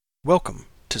Welcome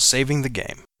to Saving the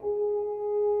Game.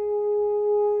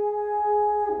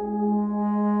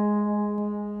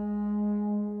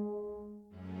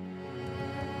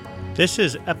 This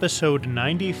is episode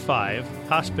 95,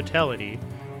 Hospitality,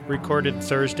 recorded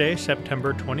Thursday,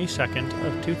 September 22nd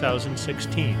of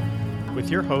 2016, with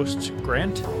your hosts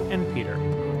Grant and Peter.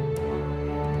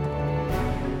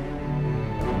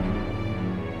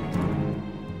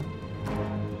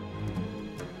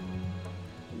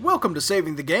 Welcome to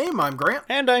Saving the Game. I'm Grant.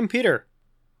 And I'm Peter.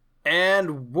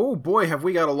 And, whoa boy, have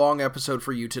we got a long episode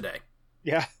for you today.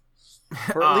 Yeah,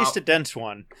 or at least a dense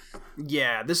one.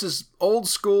 Yeah, this is old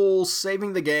school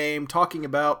Saving the Game, talking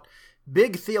about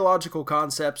big theological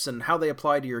concepts and how they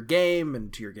apply to your game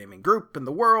and to your gaming group and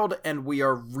the world, and we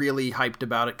are really hyped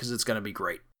about it because it's going to be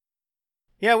great.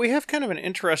 Yeah, we have kind of an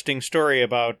interesting story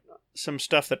about some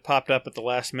stuff that popped up at the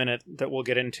last minute that we'll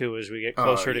get into as we get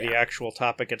closer to the actual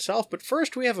topic itself. But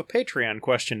first, we have a Patreon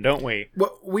question, don't we?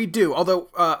 Well, we do. Although,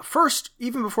 first,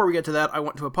 even before we get to that, I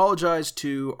want to apologize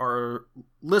to our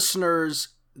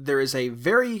listeners. There is a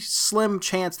very slim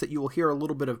chance that you will hear a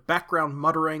little bit of background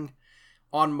muttering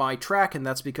on my track, and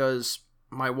that's because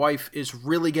my wife is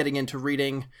really getting into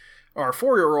reading our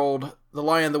 4-year-old The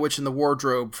Lion, the Witch, and the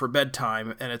Wardrobe for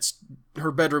bedtime, and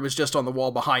her bedroom is just on the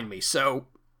wall behind me, so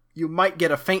you might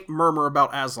get a faint murmur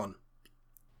about Aslan.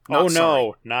 Oh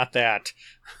no, not that.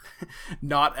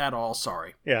 Not at all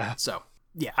sorry. Yeah. So,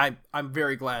 yeah, I'm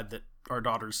very glad that our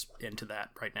daughter's into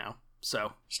that right now.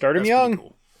 So start him young.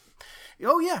 Cool.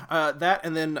 Oh yeah, that,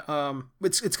 and then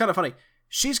it's kind of funny.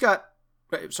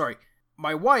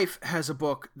 My wife has a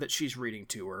book that she's reading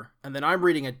to her, and then I'm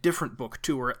reading a different book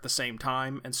to her at the same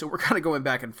time, and so we're kind of going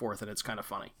back and forth, and it's kind of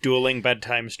funny. Dueling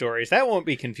bedtime stories. That won't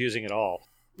be confusing at all.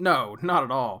 No, not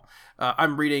at all.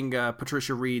 I'm reading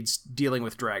Patricia Reed's Dealing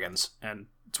with Dragons, and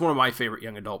it's one of my favorite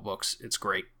young adult books. It's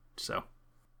great. So,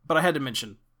 but I had to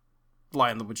mention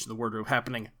Lion, the Witch, and the Wardrobe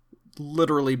happening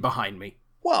literally behind me.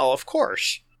 Well, of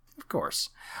course. Of course.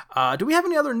 Do we have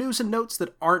any other news and notes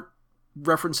that aren't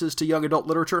references to young adult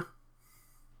literature?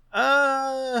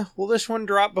 Will this one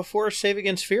drop before Save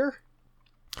Against Fear?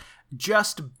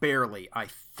 Just barely, I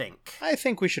think. I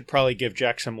think we should probably give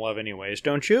Jack some love anyways,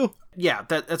 don't you? Yeah,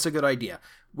 that's a good idea.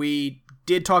 We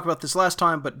did talk about this last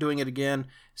time, but doing it again.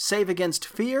 Save Against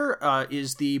Fear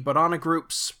is the Banana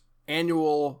Group's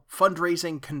annual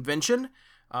fundraising convention.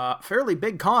 Fairly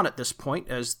big con at this point,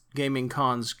 as gaming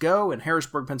cons go, in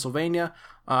Harrisburg, Pennsylvania.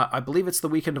 I believe it's the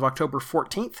weekend of October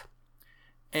 14th.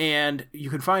 And you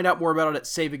can find out more about it at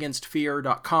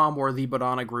saveagainstfear.com or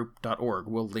thebananagroup.org.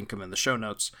 We'll link them in the show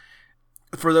notes.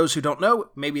 For those who don't know,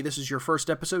 maybe this is your first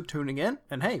episode tuning in,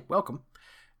 and hey, welcome.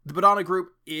 The Banana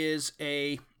Group is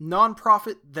a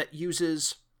nonprofit that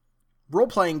uses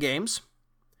role-playing games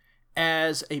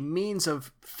as a means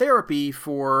of therapy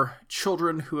for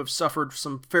children who have suffered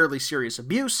some fairly serious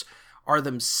abuse, are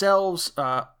themselves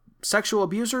sexual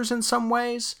abusers in some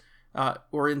ways,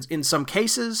 or in some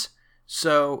cases.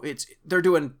 So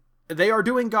they are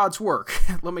doing God's work,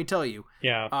 let me tell you.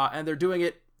 Yeah. And they're doing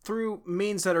it through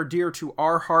means that are dear to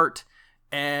our heart,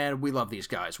 and we love these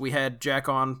guys. We had Jack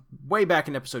on way back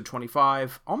in episode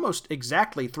 25, almost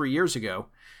exactly 3 years ago,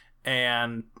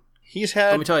 and he's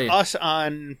had let me tell you, us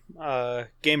on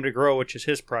Game to Grow, which is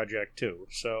his project too.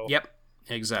 So yep,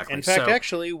 exactly. In fact,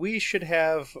 actually, we should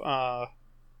have a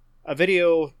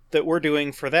video that we're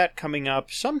doing for that coming up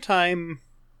sometime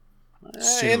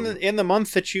in the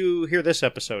month that you hear this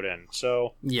episode in.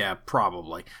 So yeah,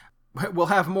 probably. We'll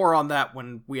have more on that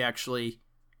when we actually,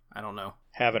 I don't know,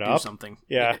 have it do up. Something.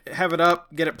 Yeah. Have it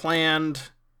up, get it planned,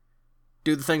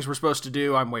 do the things we're supposed to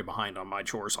do. I'm way behind on my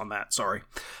chores on that, sorry.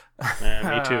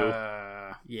 Me too.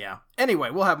 Yeah.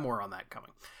 Anyway, we'll have more on that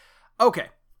coming. Okay.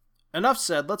 Enough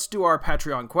said. Let's do our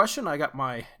Patreon question. I got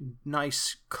my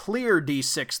nice clear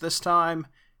D6 this time.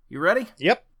 You ready?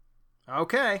 Yep.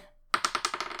 Okay.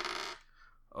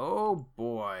 Oh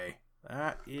boy.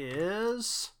 That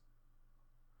is...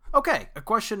 Okay, a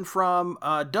question from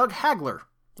Doug Hagler.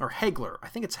 Or Hagler. I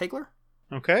think it's Hagler.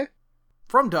 Okay.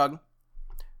 From Doug.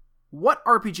 What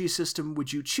RPG system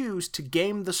would you choose to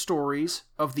game the stories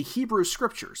of the Hebrew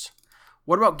Scriptures?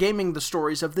 What about gaming the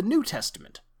stories of the New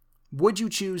Testament? Would you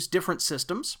choose different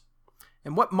systems?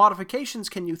 And what modifications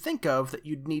can you think of that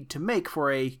you'd need to make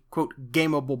for a, quote,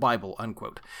 gameable Bible,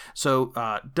 unquote? So,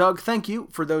 Doug, thank you.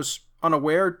 For those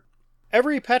unaware,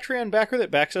 every Patreon backer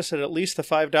that backs us at least the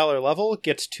 $5 level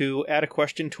gets to add a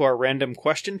question to our random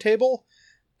question table.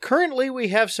 Currently, we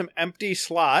have some empty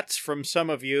slots from some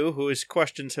of you whose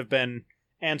questions have been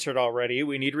answered already.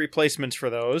 We need replacements for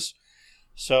those.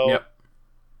 So,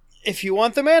 If you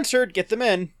want them answered, get them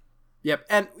in. Yep,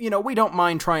 and, we don't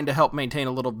mind trying to help maintain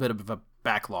a little bit of a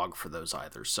backlog for those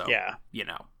either, so, Yeah.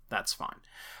 That's fine.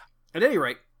 At any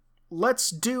rate,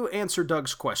 let's answer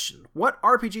Doug's question. What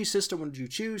RPG system would you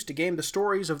choose to game the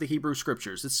stories of the Hebrew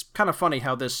Scriptures? It's kind of funny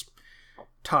how this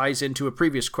ties into a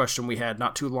previous question we had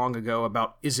not too long ago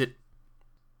about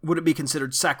would it be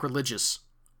considered sacrilegious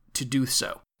to do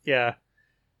so? Yeah.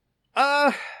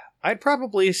 I'd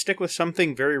probably stick with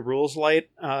something very rules light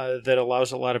that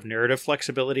allows a lot of narrative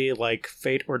flexibility, like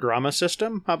Fate or Drama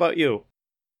System. How about you?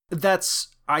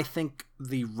 That's, I think,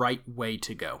 the right way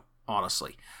to go,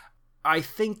 honestly. I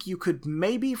think you could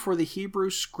maybe, for the Hebrew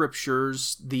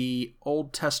Scriptures, the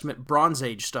Old Testament Bronze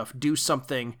Age stuff, do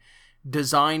something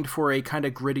designed for a kind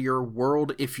of grittier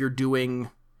world if you're doing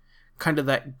kind of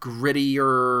that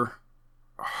grittier...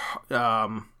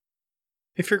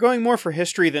 If you're going more for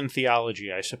history than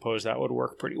theology, I suppose that would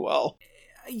work pretty well.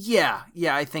 Yeah,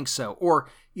 I think so. Or,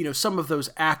 some of those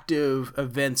active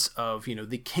events of,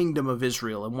 the kingdom of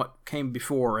Israel and what came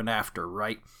before and after,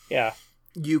 right? Yeah.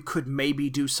 You could maybe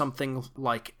do something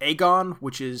like Aegon,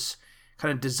 which is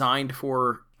kind of designed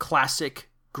for classic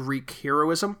Greek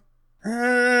heroism.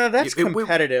 That's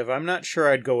competitive. I'm not sure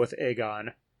I'd go with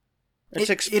Aegon. It's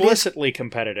explicitly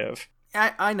competitive.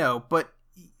 I know, but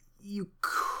you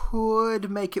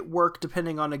could make it work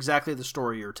depending on exactly the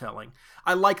story you're telling.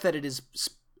 I like that it is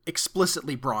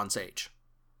explicitly Bronze Age.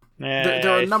 There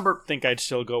are a number. I think I'd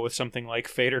still go with something like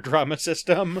Fate or Drama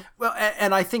System. Well,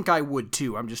 and I think I would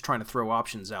too. I'm just trying to throw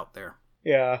options out there.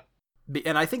 Yeah.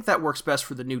 And I think that works best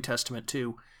for the New Testament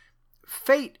too.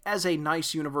 Fate as a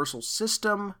nice universal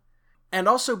system, and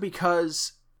also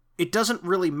because it doesn't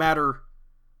really matter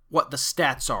what the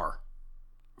stats are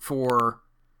for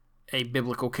a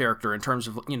biblical character in terms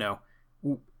of,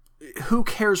 who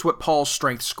cares what Paul's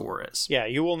strength score is? Yeah,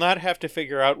 you will not have to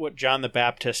figure out what John the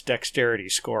Baptist's dexterity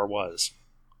score was.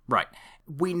 Right.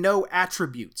 We know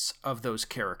attributes of those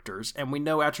characters, and we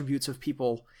know attributes of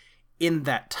people in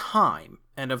that time,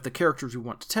 and of the characters we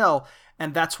want to tell,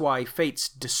 and that's why Fate's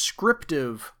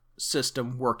descriptive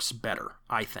system works better,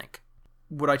 I think.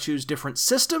 Would I choose different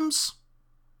systems?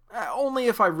 Only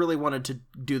if I really wanted to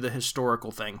do the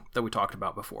historical thing that we talked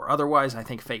about before. Otherwise, I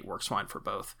think Fate works fine for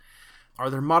both. Are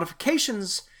there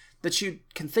modifications that you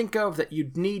can think of that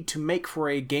you'd need to make for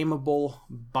a gameable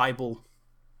Bible?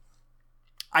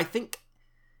 I think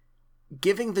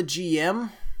giving the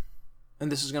GM,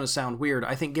 and this is going to sound weird,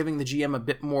 I think giving the GM a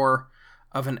bit more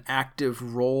of an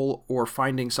active role or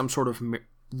finding some sort of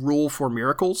rule for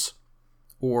miracles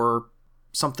or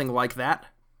something like that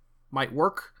might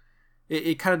work.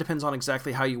 It kind of depends on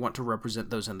exactly how you want to represent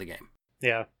those in the game.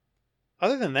 Yeah.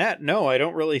 Other than that, no, I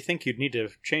don't really think you'd need to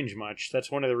change much.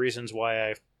 That's one of the reasons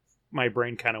why my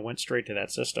brain kind of went straight to that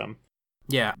system.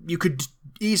 Yeah, you could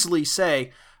easily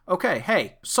say, okay,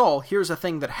 hey, Saul, here's a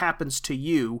thing that happens to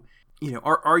you.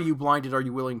 Are you blinded? Are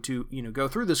you willing to, go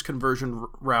through this conversion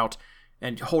route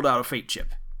and hold out a fate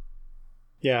chip?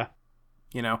 Yeah.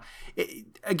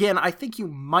 Again, I think you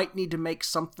might need to make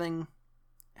something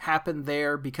happen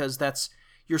there because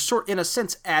you're in a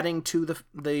sense adding to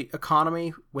the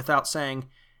economy without saying,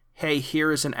 hey,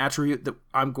 here is an attribute that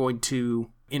I'm going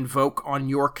to invoke on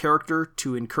your character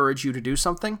to encourage you to do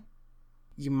something.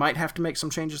 You might have to make some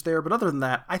changes there, but other than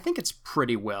that, I think it's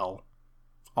pretty well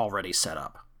already set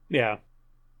up. Yeah.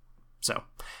 So,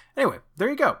 anyway, there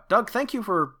you go. Doug, thank you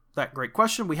for that great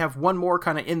question. We have one more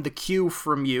kind of in the queue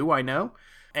from you, I know.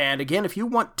 And again, if you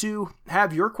want to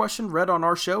have your question read on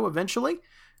our show eventually,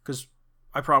 because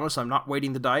I promise I'm not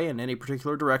weighting the die in any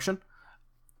particular direction,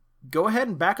 go ahead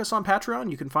and back us on Patreon.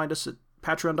 You can find us at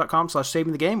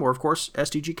patreon.com/savingthegame or, of course,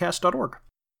 sdgcast.org.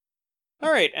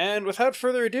 All right, and without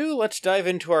further ado, let's dive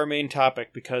into our main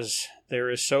topic because there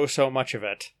is so much of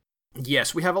it.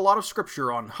 Yes, we have a lot of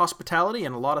scripture on hospitality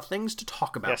and a lot of things to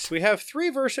talk about. Yes, we have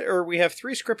three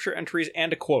scripture entries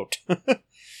and a quote.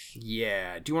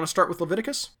 Yeah. Do you want to start with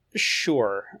Leviticus?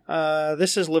 Sure.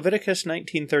 This is Leviticus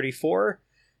 19:34.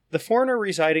 The foreigner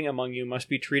residing among you must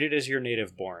be treated as your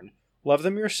native born. Love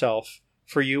them yourself,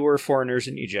 for you were foreigners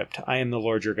in Egypt. I am the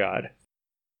Lord your God.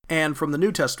 And from the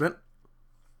New Testament,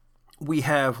 we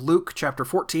have Luke chapter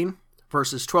 14,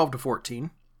 verses 12 to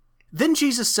 14. Then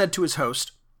Jesus said to his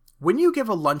host, "When you give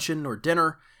a luncheon or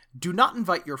dinner, do not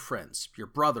invite your friends, your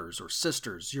brothers or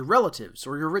sisters, your relatives,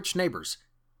 or your rich neighbors.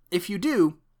 If you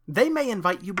do, they may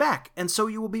invite you back, and so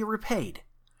you will be repaid.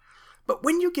 But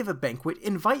when you give a banquet,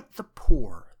 invite the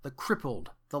poor, the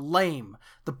crippled, the lame,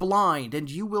 the blind, and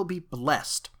you will be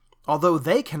blessed. Although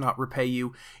they cannot repay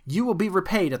you, you will be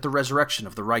repaid at the resurrection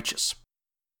of the righteous."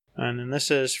 And then this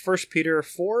is 1 Peter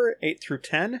 4, 8 through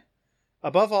 10.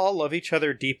 Above all, love each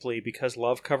other deeply, because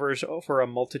love covers over a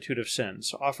multitude of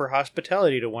sins. Offer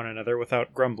hospitality to one another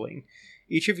without grumbling.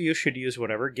 Each of you should use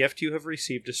whatever gift you have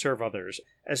received to serve others,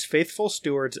 as faithful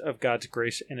stewards of God's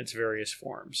grace in its various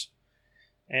forms.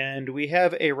 And we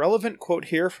have a relevant quote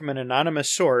here from an anonymous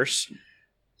source.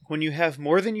 When you have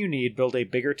more than you need, build a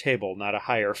bigger table, not a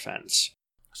higher fence.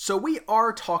 So we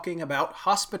are talking about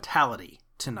hospitality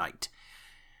tonight.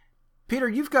 Peter,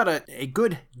 you've got a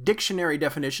good dictionary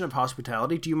definition of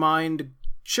hospitality. Do you mind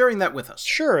sharing that with us?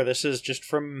 Sure, this is just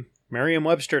from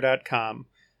Merriam-Webster.com.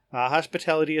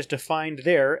 Hospitality is defined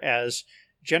there as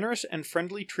generous and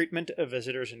friendly treatment of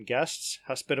visitors and guests,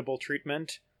 hospitable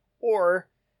treatment, or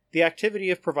the activity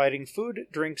of providing food,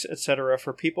 drinks, etc.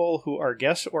 for people who are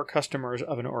guests or customers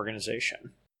of an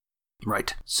organization.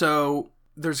 Right. So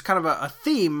there's kind of a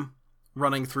theme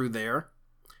running through there.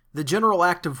 The general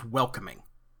act of welcoming.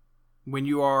 When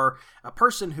you are a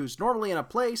person who's normally in a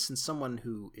place and someone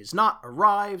who is not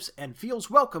arrives and feels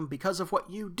welcome because of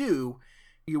what you do,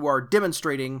 you are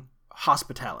demonstrating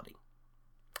hospitality.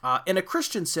 In a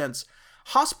Christian sense,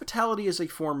 hospitality is a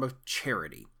form of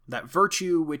charity, that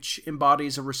virtue which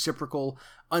embodies a reciprocal,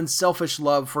 unselfish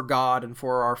love for God and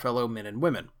for our fellow men and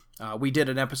women. We did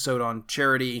an episode on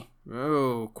charity,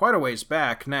 quite a ways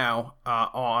back now,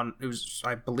 it was,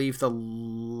 I believe,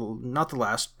 not the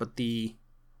last, but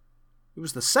it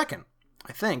was the second,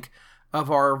 I think, of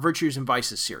our Virtues and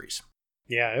Vices series.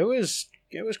 Yeah, it was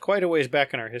quite a ways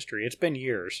back in our history. It's been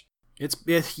years. It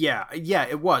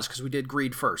was, because we did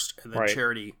greed first, and then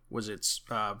charity was its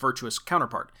virtuous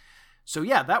counterpart. So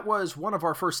yeah, that was one of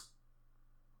our first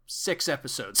 6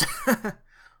 episodes.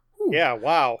 Yeah,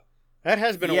 wow. That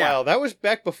has been a while. That was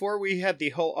back before we had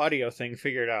the whole audio thing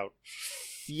figured out.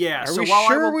 Yeah. Are we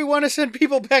sure we want to send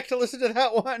people back to listen to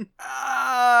that one?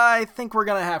 I think we're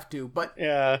going to have to, but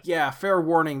yeah, fair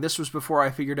warning. This was before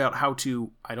I figured out how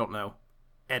to,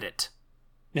 edit.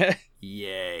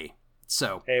 Yay.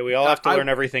 So, hey, we all have to learn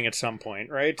everything at some point,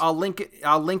 right? I'll link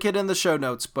it in the show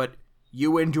notes, but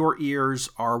you and your ears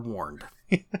are warned.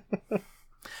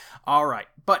 All right.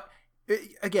 But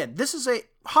again,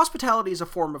 hospitality is a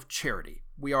form of charity.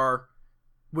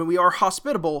 When we are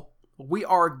hospitable, we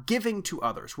are giving to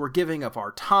others. We're giving of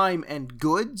our time and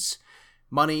goods,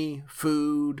 money,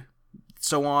 food,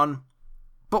 so on.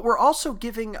 But we're also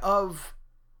giving of,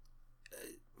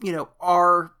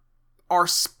 our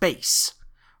space,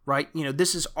 right?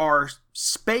 This is our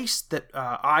space that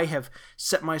I have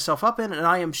set myself up in, and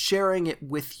I am sharing it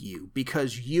with you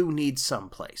because you need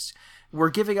someplace.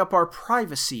 We're giving up our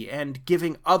privacy and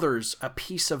giving others a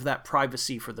piece of that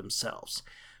privacy for themselves.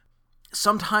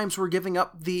 Sometimes we're giving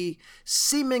up the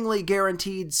seemingly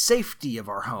guaranteed safety of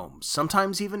our homes.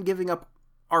 Sometimes even giving up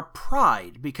our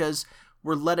pride because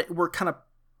we're kind of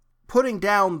putting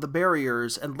down the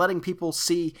barriers and letting people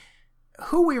see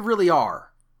who we really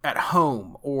are at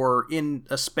home or in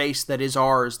a space that is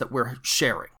ours that we're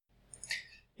sharing.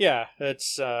 Yeah,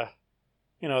 it's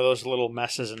those little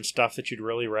messes and stuff that you'd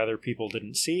really rather people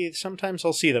didn't see. Sometimes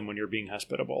I'll see them when you're being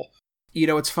hospitable.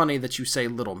 It's funny that you say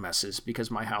little messes because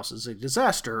my house is a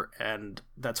disaster, and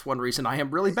that's one reason I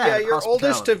am really bad at your hospitality.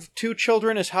 Oldest of 2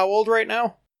 children is how old right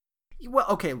now? Well,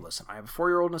 okay, listen, I have a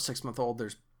 4-year-old and a 6-month-old.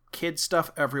 There's kid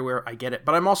stuff everywhere, I get it,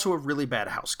 but I'm also a really bad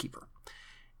housekeeper.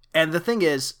 And the thing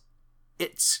is,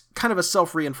 it's kind of a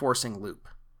self-reinforcing loop.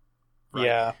 Right?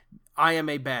 Yeah. I am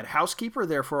a bad housekeeper,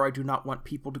 therefore I do not want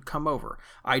people to come over.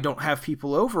 I don't have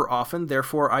people over often,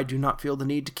 therefore I do not feel the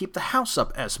need to keep the house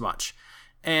up as much.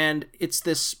 And it's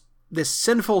this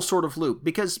sinful sort of loop,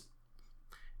 because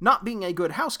not being a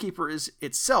good housekeeper is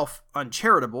itself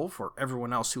uncharitable for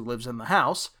everyone else who lives in the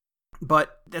house,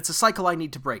 but that's a cycle I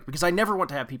need to break, because I never want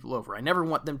to have people over. I never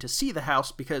want them to see the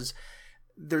house, because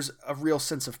there's a real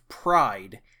sense of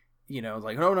pride,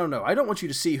 like, no, I don't want you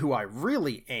to see who I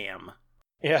really am.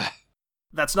 Yeah.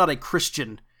 That's not a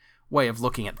Christian way of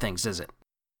looking at things, is it?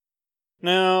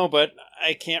 No, but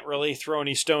I can't really throw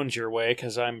any stones your way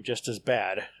because I'm just as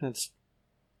bad.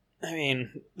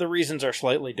 The reasons are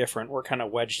slightly different. We're kind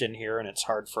of wedged in here, and it's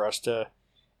hard for us to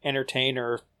entertain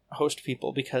or host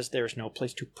people because there's no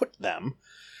place to put them.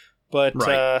 But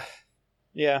right.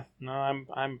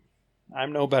 I'm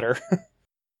no better.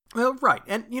 Well, right,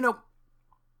 and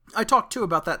I talked too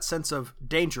about that sense of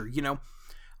danger.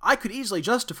 I could easily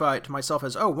justify it to myself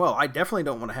as, I definitely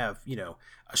don't want to have,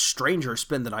 a stranger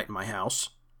spend the night in my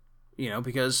house,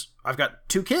 because I've got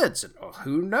 2 kids, and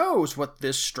who knows what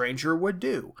this stranger would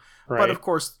do. Right. But of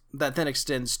course, that then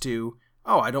extends to,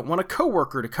 I don't want a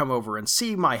coworker to come over and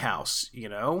see my house,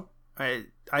 I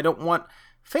don't want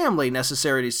family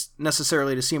necessarily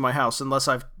to see my house unless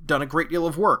I've done a great deal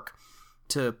of work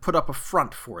to put up a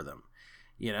front for them.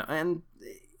 and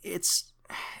it's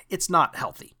not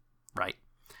healthy, right?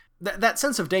 That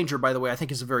sense of danger, by the way, I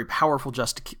think is a very powerful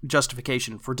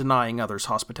justification for denying others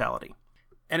hospitality.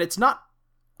 And it's not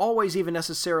always even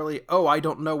necessarily, oh, I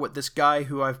don't know what this guy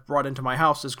who I've brought into my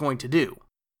house is going to do.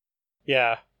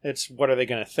 Yeah, it's what are they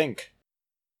going to think?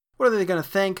 What are they going to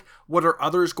think? What are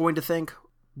others going to think?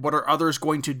 What are others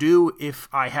going to do if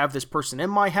I have this person in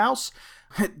my house?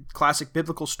 Classic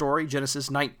biblical story,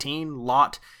 Genesis 19,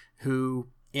 Lot, who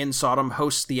in Sodom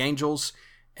hosts the angels,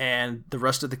 and the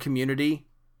rest of the community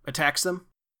attacks them.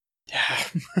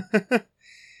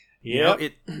 Yeah.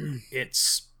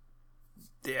 It's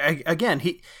again,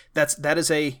 that is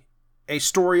a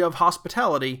story of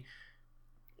hospitality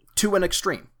to an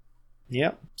extreme.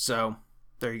 Yep. So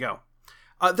there you go.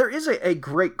 There is a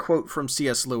great quote from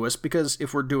C.S. Lewis, because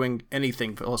if we're doing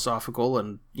anything philosophical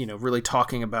and, really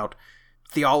talking about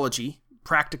theology,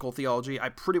 practical theology, I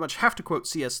pretty much have to quote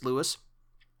C.S. Lewis.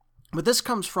 But this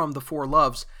comes from The Four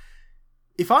Loves.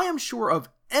 If I am sure of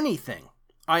anything,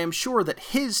 I am sure that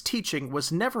his teaching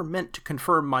was never meant to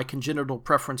confirm my congenital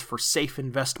preference for safe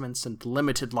investments and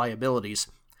limited liabilities.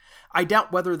 I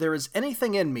doubt whether there is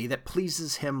anything in me that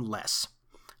pleases him less.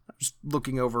 Just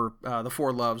looking over The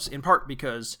Four Loves, in part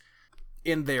because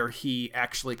in there he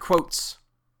actually quotes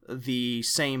the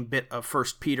same bit of 1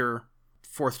 Peter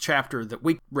 4th chapter that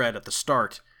we read at the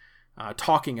start,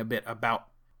 talking a bit about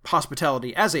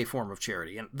hospitality as a form of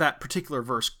charity. And that particular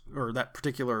verse, or that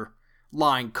particular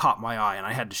line, caught my eye, and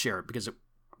I had to share it because it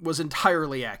was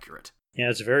entirely accurate. Yeah,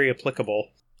 it's very applicable.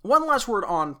 One last word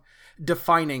on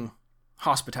defining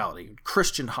hospitality,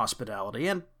 Christian hospitality,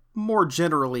 and more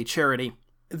generally charity.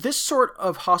 This sort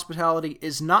of hospitality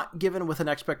is not given with an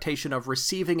expectation of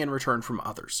receiving in return from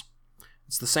others.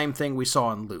 It's the same thing we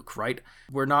saw in Luke, right?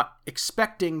 We're not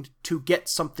expecting to get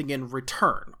something in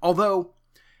return. Although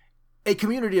a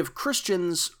community of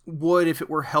Christians would, if it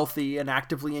were healthy and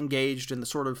actively engaged in the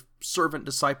sort of servant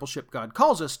discipleship God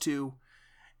calls us to,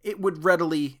 it would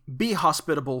readily be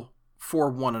hospitable for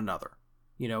one another.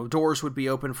 Doors would be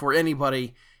open for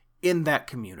anybody in that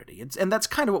community. And that's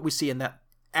kind of what we see in that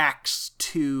Acts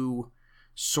 2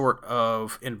 sort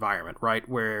of environment, right?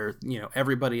 Where,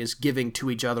 everybody is giving to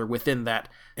each other within that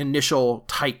initial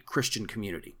tight Christian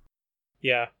community.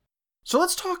 Yeah. So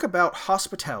let's talk about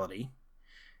hospitality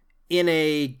in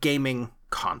a gaming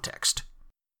context.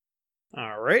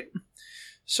 All right.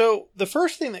 So the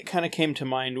first thing that kind of came to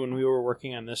mind when we were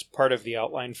working on this part of the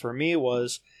outline for me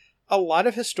was a lot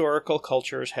of historical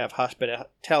cultures have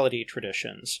hospitality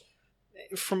traditions.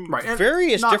 From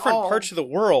various different parts of the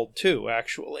world, too,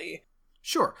 actually.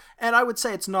 Sure. And I would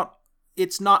say it's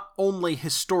not only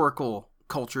historical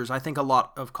cultures. I think a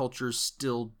lot of cultures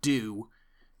still do.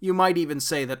 You might even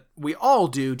say that we all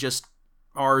do, just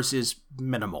ours is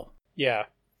minimal. Yeah.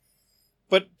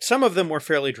 But some of them were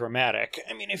fairly dramatic.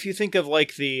 I mean, if you think of,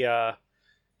 like, the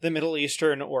Middle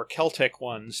Eastern or Celtic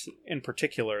ones in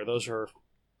particular, those are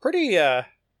pretty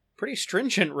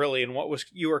stringent, really, in what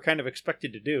you were kind of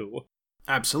expected to do.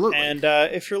 Absolutely. And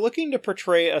if you're looking to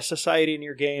portray a society in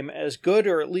your game as good,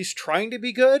 or at least trying to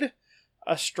be good,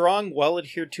 a strong,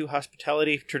 well-adhered-to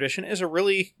hospitality tradition is a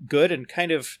really good and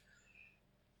kind of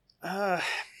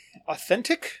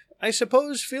authentic, I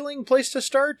suppose, feeling place to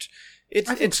start.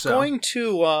 It's going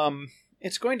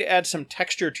to add some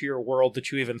texture to your world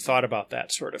that you even thought about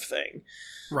that sort of thing.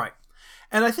 Right.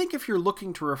 And I think if you're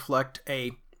looking to reflect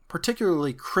a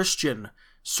particularly Christian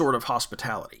sort of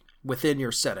hospitality within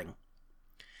your setting,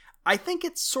 I think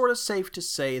it's sort of safe to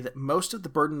say that most of the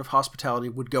burden of hospitality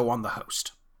would go on the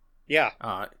host. Yeah.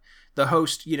 The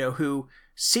host, who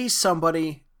sees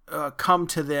somebody come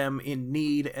to them in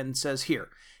need and says, here,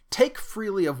 take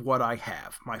freely of what I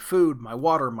have, my food, my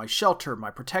water, my shelter,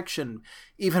 my protection,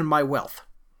 even my wealth.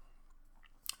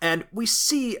 And we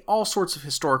see all sorts of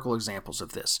historical examples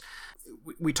of this.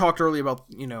 We talked earlier about,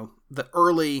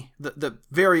 the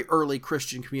very early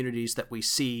Christian communities that we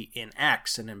see in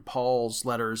Acts and in Paul's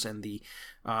letters and the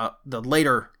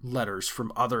later letters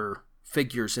from other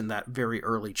figures in that very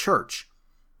early church,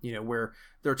 where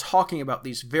they're talking about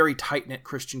these very tight-knit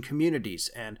Christian communities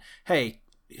and, hey,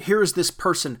 here's this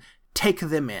person, take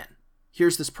them in.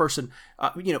 Here's this person,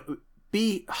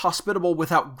 be hospitable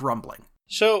without grumbling.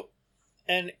 So,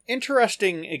 an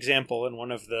interesting example, and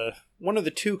one of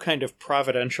the two kind of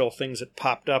providential things that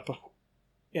popped up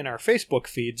in our Facebook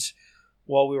feeds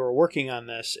while we were working on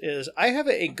this, is I have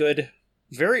a good,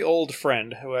 very old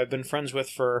friend who I've been friends with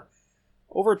for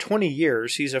over 20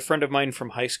 years. He's a friend of mine from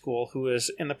high school who is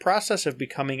in the process of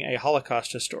becoming a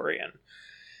Holocaust historian.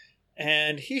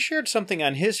 And he shared something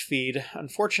on his feed,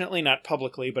 unfortunately not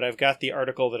publicly, but I've got the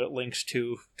article that it links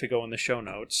to go in the show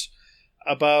notes,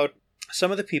 about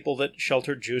some of the people that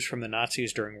sheltered Jews from the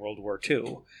Nazis during World War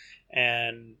II,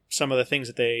 and some of the things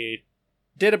that they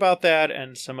did about that,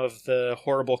 and some of the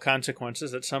horrible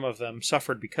consequences that some of them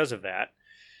suffered because of that.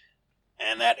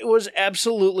 And that was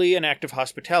absolutely an act of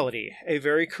hospitality. A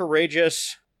very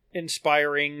courageous,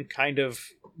 inspiring, kind of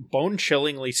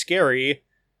bone-chillingly scary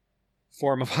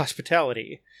form of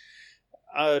hospitality.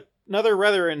 Another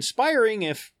rather inspiring,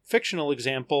 if fictional,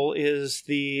 example is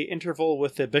the interval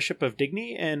with the Bishop of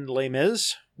Digny in Les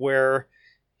Mis, where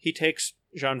he takes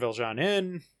Jean Valjean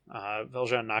in,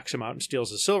 Valjean knocks him out and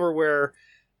steals the silverware,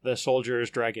 the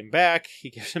soldiers drag him back, he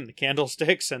gives him the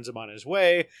candlestick, sends him on his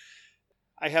way.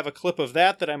 I have a clip of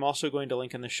that I'm also going to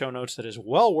link in the show notes that is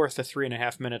well worth the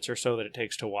 3.5 minutes or so that it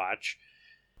takes to watch.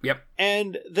 Yep.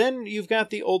 And then you've got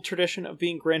the old tradition of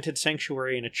being granted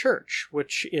sanctuary in a church,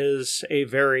 which is a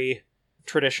very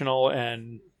traditional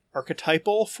and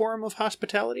archetypal form of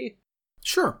hospitality.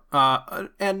 Sure.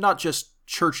 And not just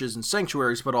churches and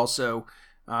sanctuaries, but also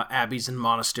abbeys and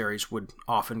monasteries would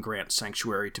often grant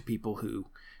sanctuary to people who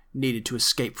needed to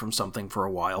escape from something for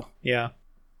a while. Yeah.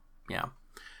 Yeah.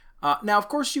 Now, of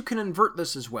course, you can invert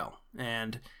this as well.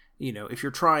 And, if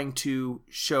you're trying to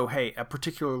show, hey, a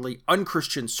particularly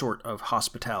unchristian sort of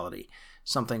hospitality,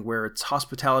 something where it's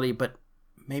hospitality, but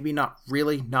maybe not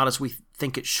really, not as we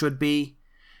think it should be,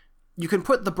 you can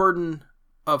put the burden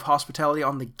of hospitality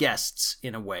on the guests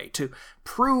in a way to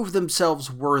prove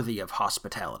themselves worthy of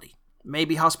hospitality.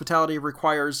 Maybe hospitality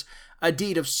requires a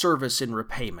deed of service in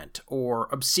repayment, or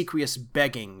obsequious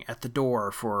begging at the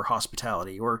door for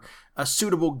hospitality, or a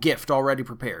suitable gift already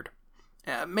prepared.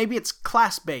 Maybe it's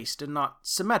class-based and not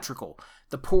symmetrical.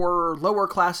 The poorer, lower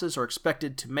classes are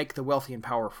expected to make the wealthy and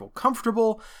powerful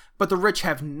comfortable, but the rich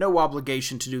have no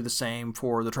obligation to do the same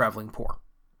for the traveling poor.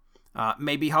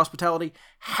 Maybe hospitality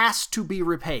has to be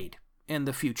repaid in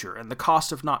the future, and the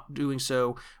cost of not doing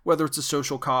so, whether it's a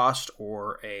social cost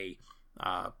or a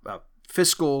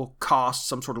fiscal cost,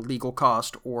 some sort of legal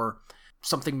cost, or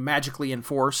something magically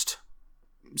enforced,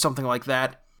 something like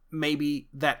that, maybe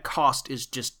that cost is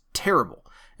just terrible.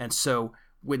 And so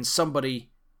when somebody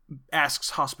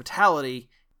asks hospitality,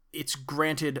 it's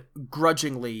granted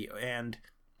grudgingly and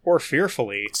or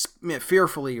fearfully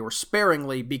or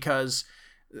sparingly, because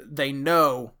they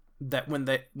know that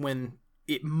when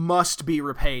it must be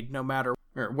repaid, no matter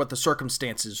what the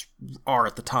circumstances are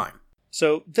at the time.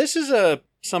 So this is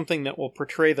something that will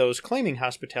portray those claiming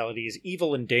hospitality as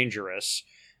evil and dangerous,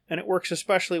 and it works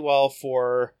especially well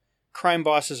for crime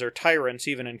bosses or tyrants,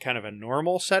 even in kind of a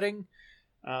normal setting.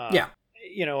 Yeah.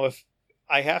 If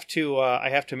I have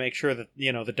to make sure that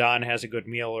the Don has a good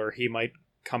meal, or he might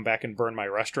come back and burn my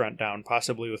restaurant down,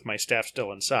 possibly with my staff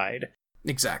still inside.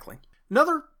 Exactly.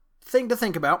 Another thing to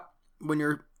think about when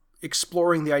you're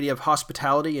exploring the idea of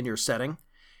hospitality in your setting,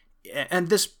 and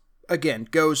this again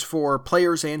goes for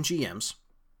players and GMs,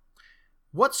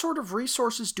 what sort of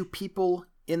resources do people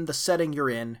in the setting you're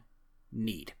in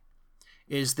need?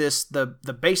 Is this the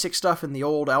basic stuff in the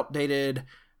old outdated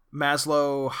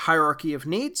Maslow hierarchy of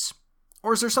needs?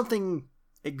 Or is there something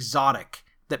exotic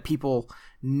that people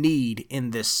need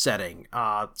in this setting?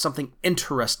 Something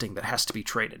interesting that has to be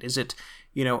traded? Is it,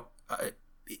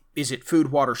 is it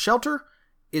food, water, shelter?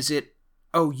 Is it,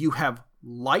 you have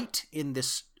light in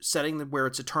this setting where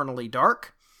it's eternally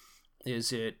dark?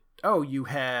 Is it, you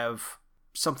have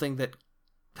something that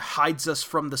hides us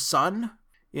from the sun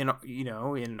in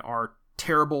our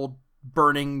terrible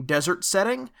burning desert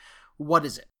setting? What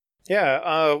is it?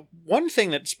 Yeah, one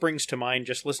thing that springs to mind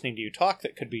just listening to you talk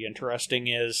that could be interesting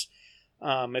is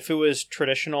if it was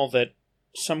traditional that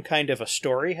some kind of a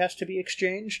story has to be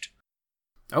exchanged.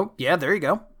 Oh, yeah, there you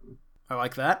go. I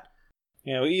like that.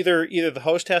 Either the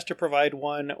host has to provide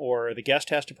one, or the guest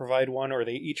has to provide one, or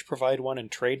they each provide one and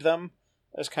trade them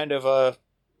as kind of a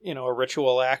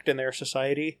ritual act in their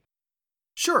society.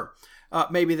 Sure.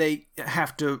 Maybe they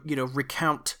have to,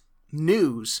 recount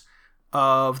news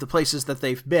of the places that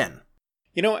they've been.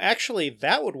 Actually,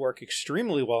 that would work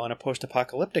extremely well in a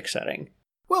post-apocalyptic setting.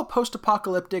 Well,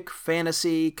 post-apocalyptic,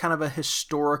 fantasy, kind of a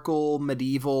historical,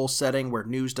 medieval setting where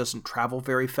news doesn't travel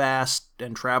very fast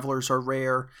and travelers are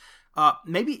rare.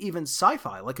 Maybe even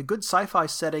sci-fi, like a good sci-fi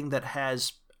setting that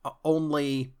has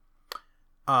only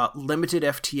limited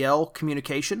FTL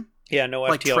communication. Yeah, no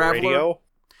like FTL Traveler. radio.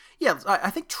 Yeah, I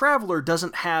think Traveler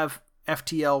doesn't have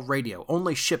FTL radio.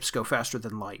 Only ships go faster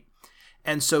than light.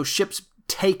 And so ships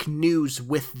take news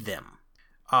with them.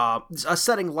 A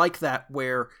setting like that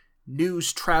where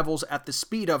news travels at the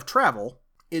speed of travel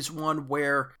is one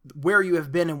where you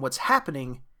have been and what's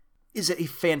happening is a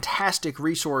fantastic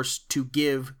resource to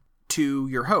give to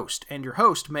your host. And your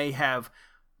host may have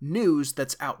news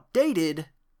that's outdated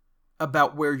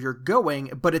about where you're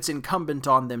going, but it's incumbent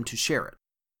on them to share it.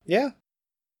 Yeah.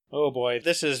 Oh boy,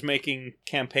 this is making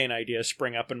campaign ideas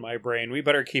spring up in my brain. We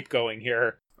better keep going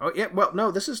here. Oh yeah, well,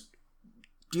 no, this is...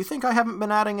 Do you think I haven't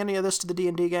been adding any of this to the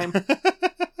D&D game?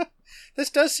 This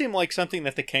does seem like something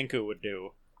that the Kenku would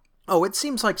do. Oh, it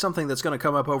seems like something that's going to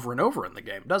come up over and over in the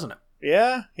game, doesn't it?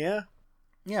 Yeah.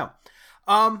 Yeah.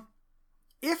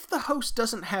 If the host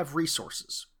doesn't have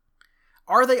resources,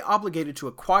 are they obligated to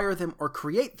acquire them or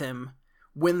create them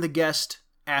when the guest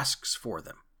asks for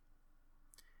them?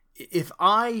 If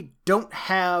I don't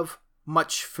have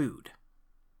much food,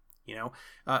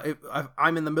 if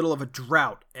I'm in the middle of a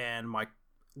drought and my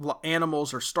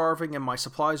animals are starving and my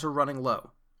supplies are running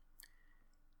low,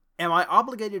 am I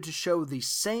obligated to show the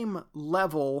same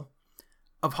level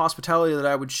of hospitality that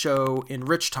I would show in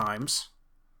rich times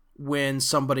when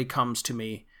somebody comes to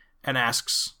me and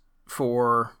asks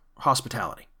for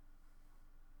hospitality?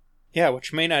 Yeah,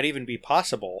 which may not even be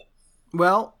possible.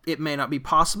 Well, it may not be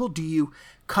possible. Do you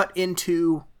cut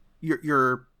into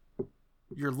your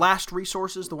last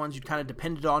resources, the ones you kind of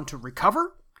depended on to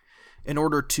recover, in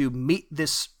order to meet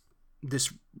this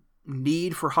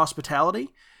need for hospitality?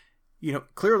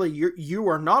 Clearly you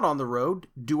are not on the road.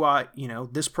 Do I,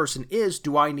 this person is,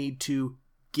 do I need to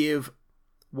give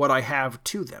what I have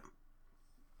to them?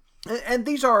 And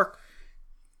these are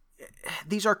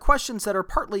questions that are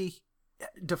partly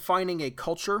defining a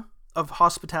culture of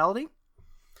hospitality,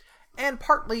 and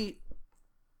partly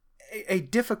a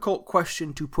difficult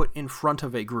question to put in front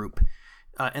of a group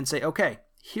and say, okay,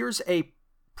 here's a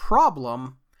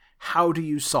problem. How do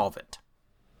you solve it?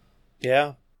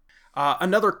 Yeah.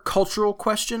 Another cultural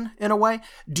question, in a way,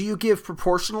 do you give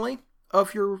proportionally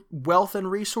of your wealth and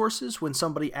resources when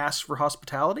somebody asks for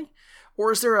hospitality?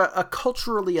 Or is there a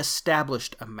culturally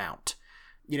established amount?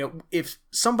 If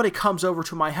somebody comes over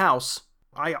to my house,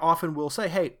 I often will say,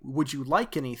 hey, would you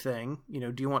like anything?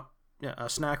 Do you want a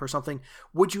snack or something?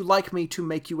 Would you like me to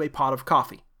make you a pot of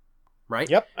coffee? Right?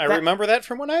 Yep, I remember that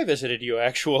from when I visited you,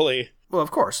 actually. Well,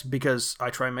 of course, because I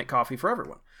try and make coffee for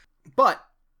everyone. But,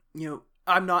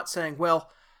 I'm not saying, well,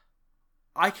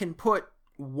 I can put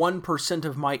 1%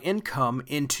 of my income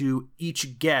into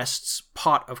each guest's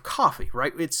pot of coffee,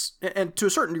 right? And to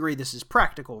a certain degree, this is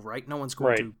practical, right? No one's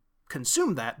going to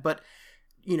consume that, but,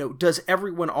 does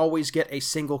everyone always get a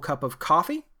single cup of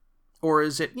coffee? Or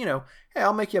is it, hey,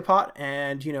 I'll make you a pot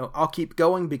and, I'll keep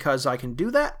going because I can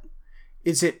do that?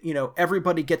 Is it,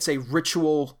 everybody gets a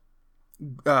ritual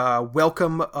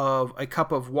welcome of a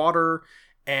cup of water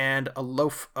and a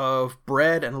loaf of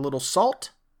bread and a little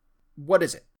salt? What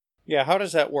is it? Yeah, how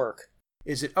does that work?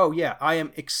 Is it, oh yeah, I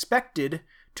am expected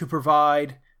to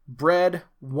provide bread,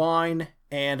 wine,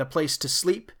 and a place to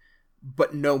sleep,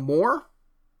 but no more,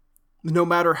 no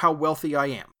matter how wealthy I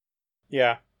am?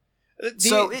 Yeah.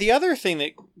 The other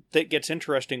thing that gets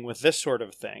interesting with this sort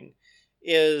of thing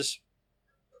is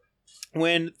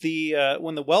when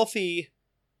the wealthy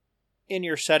in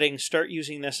your setting start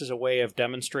using this as a way of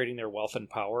demonstrating their wealth and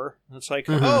power. It's like,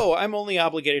 oh, I'm only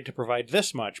obligated to provide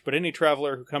this much, but any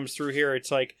traveler who comes through here, it's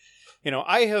like,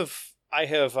 I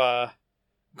have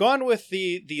gone with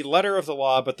the letter of the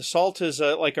law, but the salt is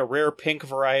like a rare pink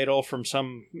varietal from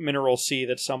some mineral sea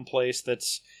that's someplace that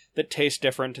tastes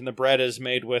different, and the bread is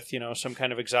made with, some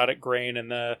kind of exotic grain, and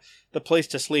the place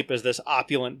to sleep is this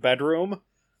opulent bedroom.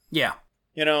 Yeah.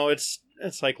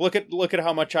 It's like, look at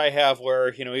how much I have,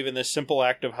 where, even this simple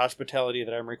act of hospitality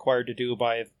that I'm required to do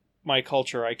by my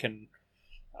culture, I can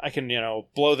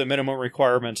blow the minimum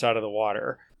requirements out of the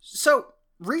water. So,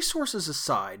 resources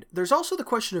aside, there's also the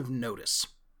question of notice,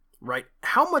 right?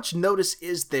 How much notice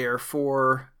is there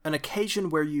for an occasion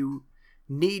where you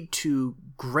need to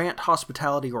grant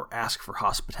hospitality or ask for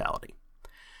hospitality?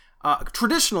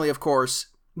 Traditionally, of course,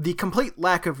 the complete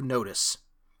lack of notice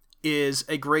is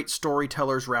a great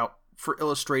storyteller's route for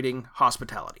illustrating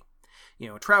hospitality.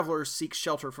 Travelers seek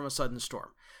shelter from a sudden storm.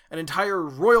 An entire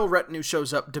royal retinue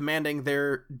shows up demanding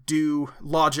their due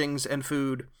lodgings and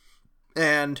food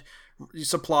and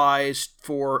supplies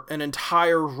for an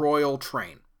entire royal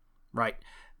train, right?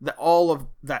 All of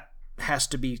that has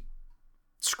to be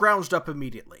scrounged up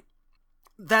immediately.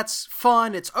 That's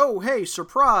fun. It's, oh, hey,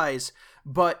 surprise.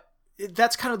 But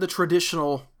that's kind of the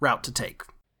traditional route to take.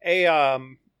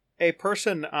 A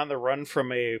person on the run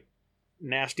from a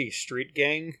nasty street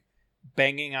gang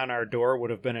banging on our door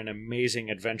would have been an amazing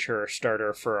adventure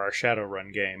starter for our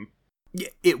Shadowrun game.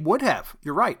 It would have.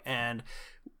 You're right. And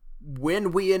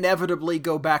when we inevitably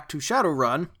go back to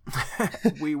Shadowrun,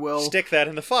 we will... Stick that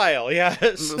in the file, yes.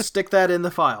 We'll stick that in the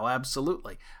file,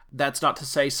 absolutely. That's not to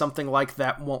say something like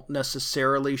that won't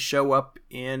necessarily show up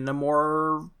in a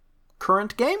more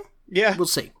current game. Yeah. We'll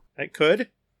see. It could.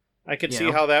 I could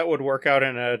see how that would work out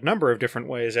in a number of different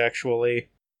ways, actually.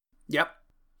 Yep.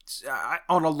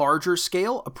 On a larger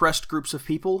scale, oppressed groups of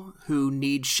people who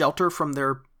need shelter from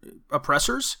their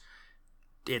oppressors.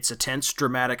 It's a tense,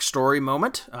 dramatic story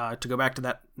moment. To go back to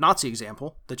that Nazi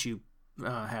example that you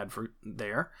had for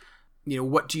there,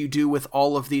 what do you do with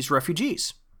all of these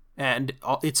refugees? And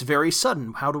it's very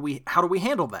sudden. How do we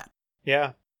handle that?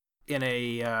 Yeah. In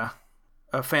a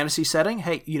fantasy setting,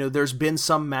 hey, there's been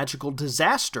some magical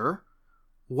disaster.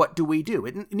 What do we do?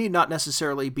 It need not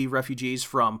necessarily be refugees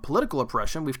from political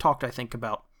oppression. We've talked, I think,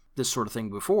 about this sort of thing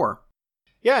before.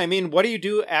 Yeah, I mean, what do you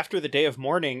do after the day of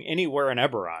mourning anywhere in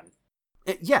Eberron?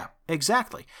 Yeah,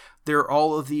 exactly. There are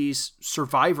all of these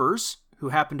survivors who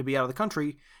happen to be out of the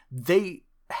country. They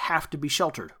have to be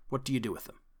sheltered. What do you do with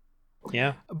them?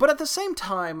 Yeah. But at the same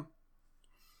time,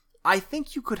 I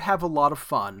think you could have a lot of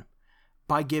fun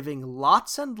by giving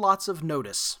lots and lots of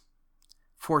notice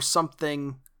for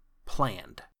something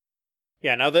planned.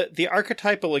 Yeah, now the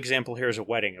archetypal example here is a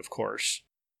wedding, of course.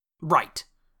 Right.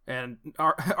 And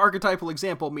our archetypal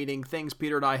example meaning things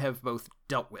Peter and I have both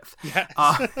dealt with. Yes.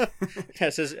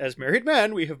 Yes, as married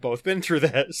men, we have both been through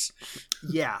this.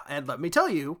 Yeah, and let me tell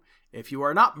you, if you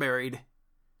are not married,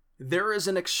 there is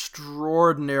an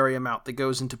extraordinary amount that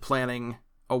goes into planning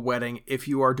a wedding if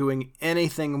you are doing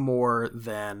anything more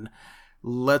than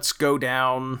let's go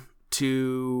down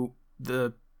to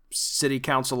the city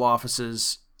council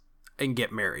offices and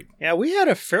get married. Yeah, we had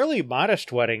a fairly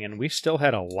modest wedding and we still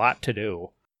had a lot to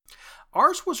do.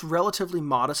 Ours was relatively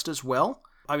modest as well.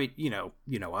 I mean, you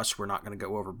know us, we're not going to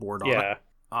go overboard on it.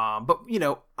 But,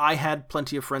 I had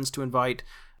plenty of friends to invite.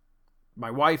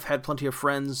 My wife had plenty of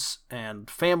friends and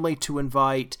family to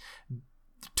invite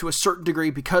to a certain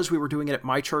degree because we were doing it at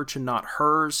my church and not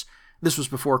hers. This was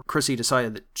before Chrissy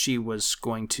decided that she was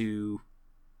going to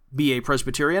be a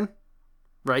Presbyterian,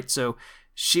 right? So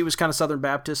she was kind of Southern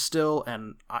Baptist still,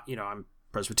 and, I'm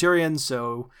Presbyterian,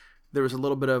 so there was a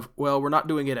little bit of, well, we're not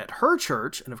doing it at her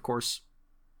church, and of course,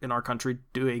 in our country,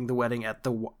 doing the wedding at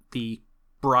the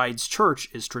bride's church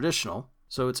is traditional.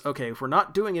 So it's, okay, if we're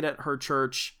not doing it at her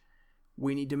church,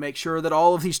 we need to make sure that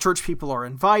all of these church people are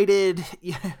invited.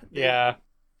 Yeah.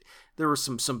 There was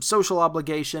some social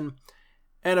obligation.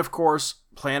 And of course,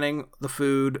 planning the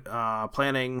food,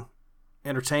 planning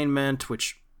entertainment,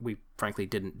 which we frankly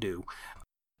didn't do.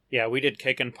 Yeah, we did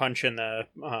cake and punch in the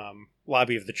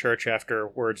lobby of the church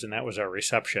afterwards, and that was our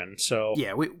reception. So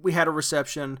yeah, we had a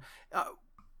reception.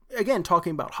 Again,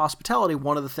 talking about hospitality,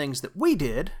 one of the things that we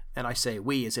did, and I say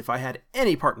we as if I had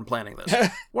any part in planning this,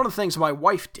 one of the things my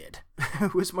wife did,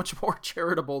 who is much more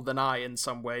charitable than I in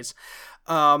some ways,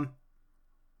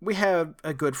 we have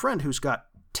a good friend who's got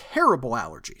terrible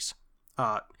allergies.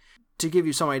 To give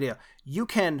you some idea, you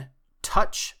can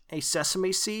touch a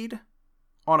sesame seed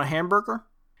on a hamburger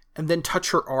and then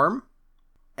touch her arm,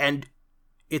 and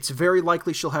it's very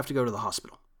likely she'll have to go to the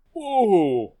hospital.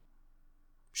 Ooh.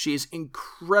 She is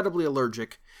incredibly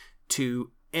allergic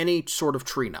to any sort of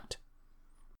tree nut.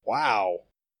 Wow.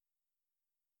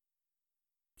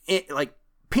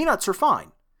 Peanuts are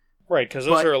fine. Right, because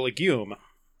those are a legume.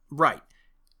 Right.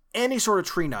 Any sort of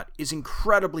tree nut is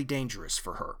incredibly dangerous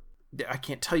for her. I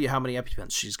can't tell you how many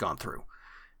EpiPens she's gone through.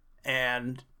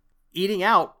 And eating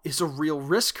out is a real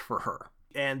risk for her.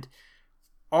 And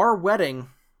our wedding,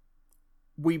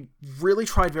 we really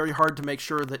tried very hard to make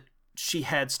sure that she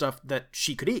had stuff that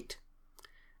she could eat.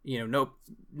 No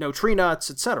tree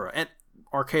nuts, etc. And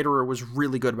our caterer was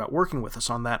really good about working with us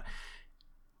on that.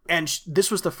 And this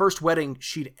was the first wedding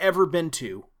she'd ever been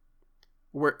to,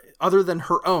 where other than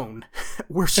her own,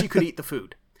 where she could eat the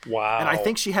food. Wow. And I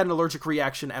think she had an allergic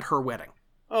reaction at her wedding.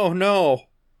 Oh, no.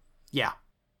 Yeah.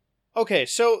 Okay,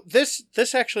 so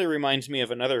this actually reminds me of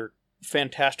another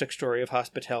fantastic story of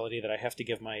hospitality that I have to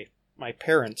give my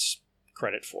parents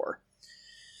credit for.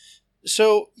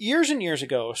 So, years and years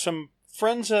ago, some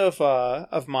friends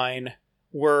of mine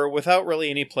were without really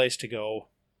any place to go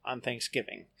on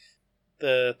Thanksgiving.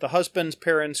 The husband's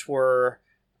parents were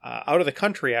out of the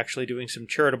country, actually, doing some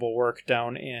charitable work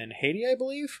down in Haiti, I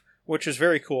believe, which is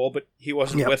very cool, but he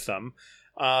wasn't with them.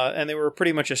 And they were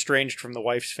pretty much estranged from the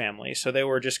wife's family, so they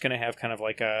were just going to have kind of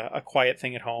like a quiet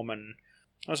thing at home. And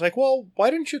I was like, well,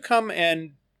 why don't you come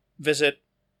and visit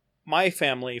my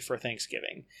family for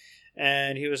Thanksgiving?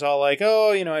 And he was all like,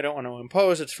 oh, I don't want to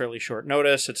impose. It's fairly short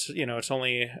notice. It's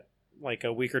only like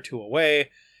a week or two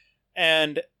away.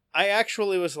 And I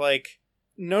actually was like,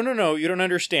 no, you don't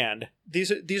understand.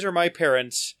 These are my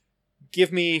parents.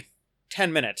 Give me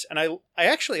 10 minutes. And I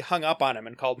actually hung up on him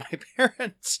and called my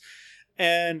parents.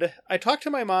 And I talked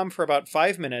to my mom for about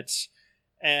 5 minutes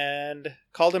and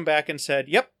called him back and said,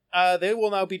 yep, they will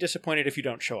now be disappointed if you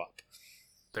don't show up.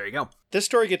 There you go. This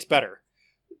story gets better.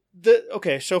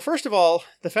 Okay, so first of all,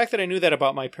 the fact that I knew that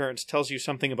about my parents tells you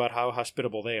something about how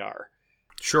hospitable they are.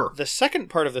 Sure. The second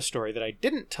part of the story that I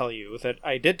didn't tell you, that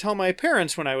I did tell my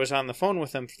parents when I was on the phone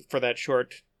with them for that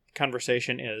short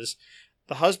conversation, is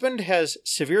the husband has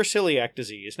severe celiac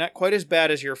disease. Not quite as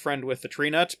bad as your friend with the tree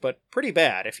nuts, but pretty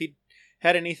bad. If he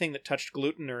had anything that touched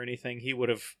gluten or anything, he would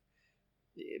have...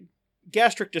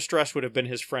 Gastric distress would have been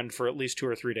his friend for at least 2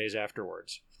 or 3 days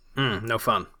afterwards. No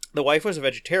fun. The wife was a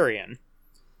vegetarian,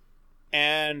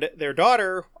 and their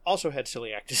daughter also had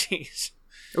celiac disease.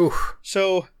 Oof.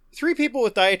 So, 3 people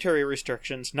with dietary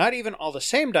restrictions, not even all the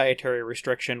same dietary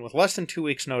restriction, with less than 2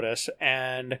 weeks' notice,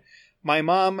 and my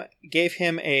mom gave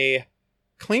him a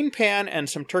clean pan and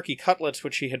some turkey cutlets,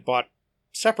 which she had bought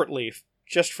separately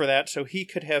just for that, so he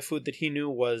could have food that he knew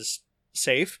was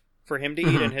safe for him to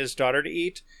eat and his daughter to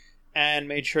eat, and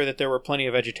made sure that there were plenty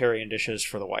of vegetarian dishes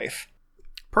for the wife.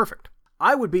 Perfect.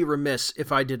 I would be remiss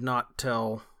if I did not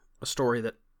tell a story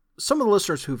that some of the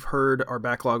listeners who've heard our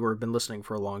backlog or have been listening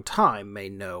for a long time may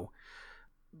know.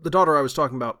 The daughter I was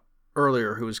talking about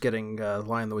earlier, who was getting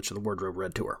Lion, the Witch, and the Wardrobe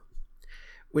read to her.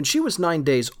 When she was 9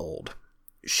 days old,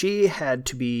 she had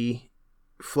to be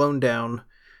flown down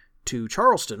to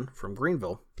Charleston from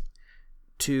Greenville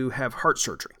to have heart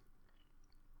surgery.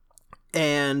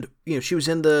 And, she was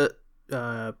in the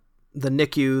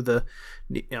NICU, the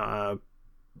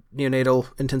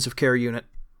neonatal intensive care unit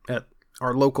at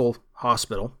our local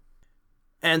hospital.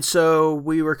 And so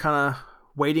we were kind of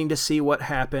waiting to see what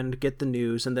happened, get the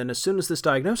news. And then as soon as this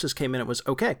diagnosis came in, it was,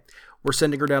 okay, we're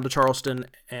sending her down to Charleston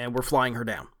and we're flying her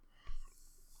down.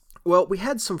 Well, we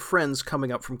had some friends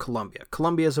coming up from Columbia.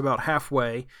 Columbia is about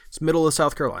halfway. It's middle of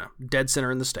South Carolina, dead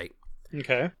center in the state.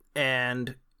 Okay.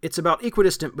 And it's about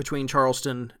equidistant between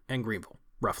Charleston and Greenville,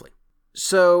 roughly.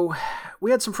 So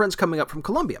we had some friends coming up from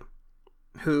Columbia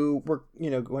who were,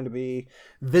 going to be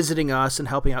visiting us and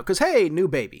helping out. Because, hey, new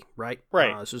baby, right?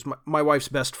 Right. This is my wife's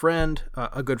best friend,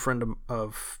 a good friend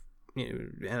of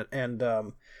and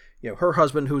her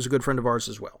husband, who's a good friend of ours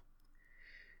as well.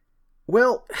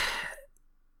 Well,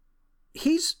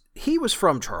 he was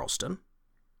from Charleston.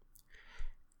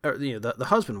 Or, the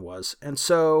husband was. And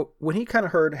so when he kind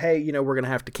of heard, hey, we're going to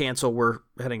have to cancel, we're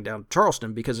heading down to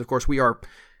Charleston, because, of course, we are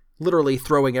literally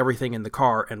throwing everything in the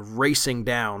car and racing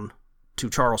down to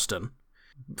Charleston,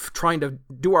 trying to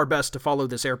do our best to follow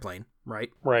this airplane, right?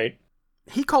 Right.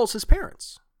 He calls his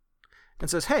parents and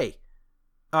says, hey,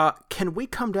 can we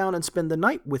come down and spend the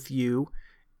night with you?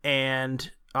 And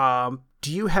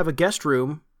do you have a guest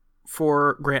room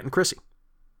for Grant and Chrissy?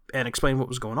 And explain what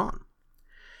was going on.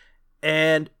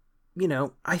 And,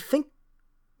 I think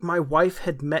my wife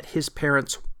had met his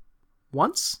parents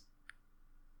once.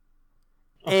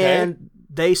 Okay. And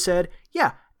they said,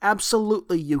 yeah,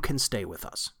 absolutely, you can stay with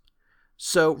us.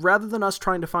 So rather than us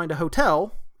trying to find a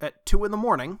hotel at 2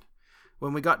 a.m,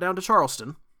 when we got down to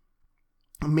Charleston,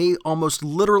 me almost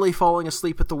literally falling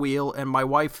asleep at the wheel and my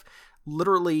wife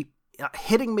literally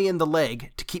hitting me in the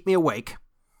leg to keep me awake,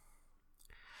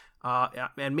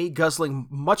 and me guzzling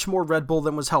much more Red Bull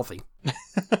than was healthy.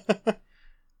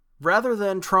 Rather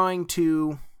than trying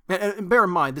to... And bear in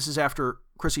mind, this is after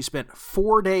Chrissy spent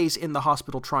 4 days in the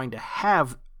hospital trying to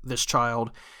have this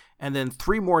child, and then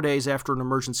 3 more days after an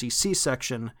emergency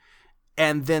C-section,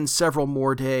 and then several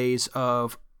more days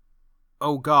of,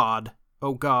 oh God,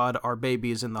 our baby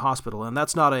is in the hospital. And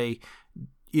that's not a,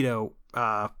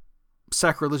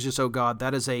 sacrilegious, oh God,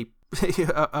 that is a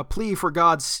plea for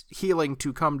God's healing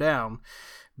to come down,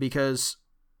 because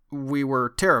we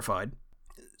were terrified.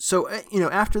 So,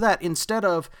 after that, instead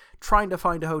of trying to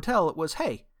find a hotel, it was,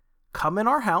 hey, come in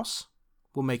our house.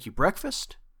 We'll make you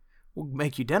breakfast. We'll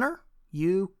make you dinner.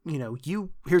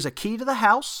 Here's a key to the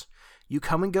house. You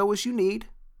come and go as you need.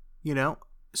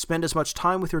 Spend as much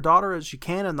time with your daughter as you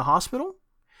can in the hospital.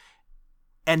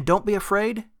 And don't be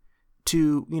afraid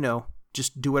to,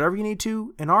 just do whatever you need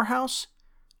to in our house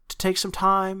to take some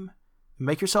time,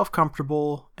 make yourself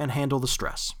comfortable, and handle the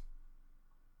stress.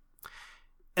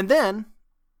 And then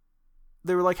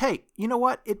they were like, hey, you know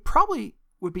what? It probably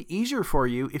would be easier for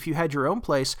you if you had your own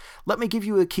place. Let me give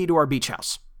you a key to our beach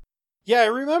house. Yeah, I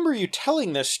remember you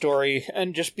telling this story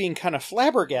and just being kind of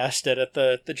flabbergasted at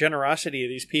the generosity of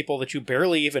these people that you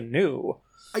barely even knew.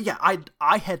 Yeah,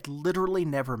 I had literally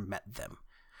never met them.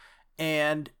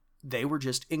 And they were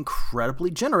just incredibly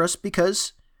generous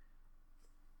because,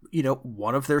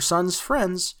 one of their son's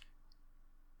friends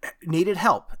needed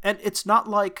help. And it's not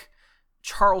like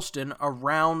Charleston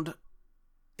around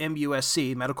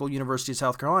MUSC, Medical University of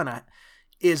South Carolina,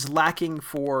 is lacking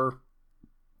for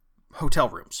hotel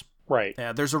rooms. Right.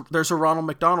 There's a Ronald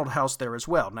McDonald House there as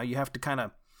well. Now you have to kind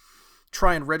of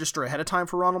try and register ahead of time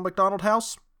for Ronald McDonald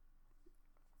House.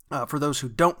 For those who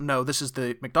don't know, this is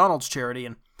the McDonald's charity,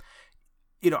 and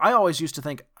I always used to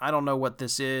think, I don't know what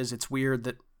this is. It's weird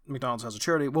that McDonald's has a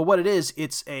charity. Well, what it is,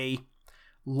 it's a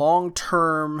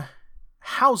long-term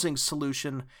housing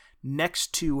solution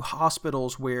next to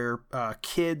hospitals where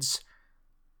kids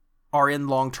are in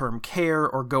long-term care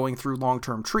or going through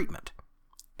long-term treatment.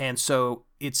 And so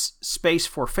it's space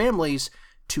for families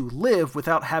to live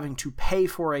without having to pay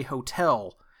for a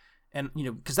hotel. And,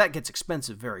 because that gets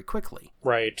expensive very quickly.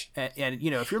 Right. And,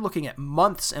 if you're looking at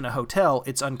months in a hotel,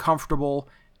 it's uncomfortable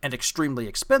and extremely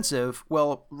expensive.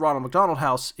 Well, Ronald McDonald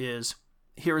House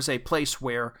here is a place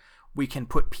where we can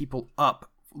put people up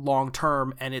long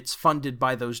term, and it's funded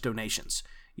by those donations.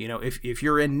 If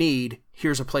you're in need,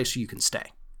 here's a place you can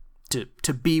stay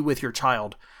to be with your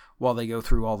child while they go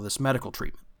through all this medical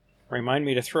treatment. Remind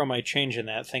me to throw my change in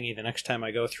that thingy the next time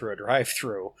I go through a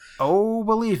drive-thru. Oh,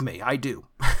 believe me, I do.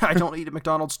 I don't eat at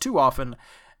McDonald's too often,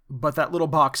 but that little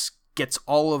box gets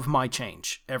all of my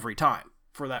change every time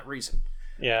for that reason.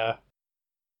 Yeah.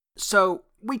 So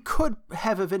we could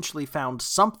have eventually found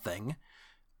something,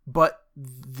 but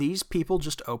these people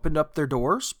just opened up their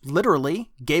doors,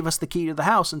 literally gave us the key to the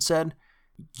house and said,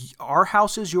 our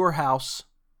house is your house.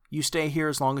 You stay here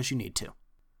as long as you need to.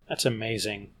 That's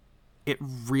amazing. It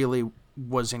really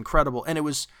was incredible. And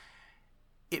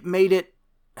it made it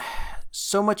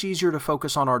so much easier to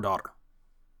focus on our daughter,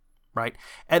 right?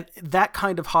 And that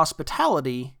kind of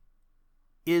hospitality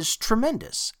is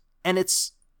tremendous. And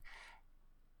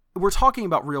we're talking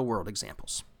about real world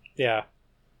examples. Yeah.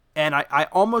 And I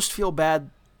almost feel bad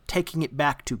taking it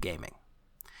back to gaming,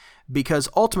 because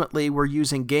ultimately we're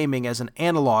using gaming as an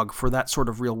analog for that sort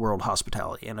of real world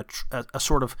hospitality and a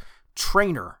sort of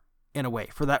trainer in a way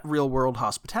for that real world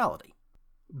hospitality.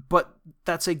 But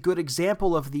that's a good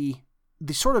example of the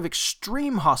sort of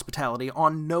extreme hospitality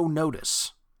on no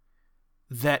notice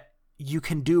that you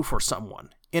can do for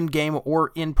someone in game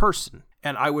or in person.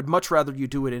 And I would much rather you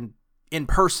do it in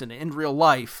person, in real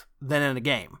life, than in a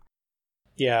game.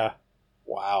 Yeah.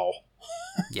 Wow.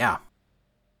 Yeah.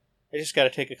 I just got to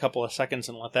take a couple of seconds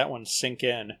and let that one sink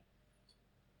in.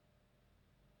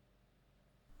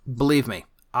 Believe me,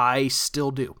 I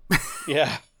still do.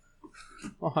 Yeah.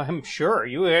 Well, I'm sure.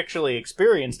 You actually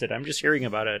experienced it. I'm just hearing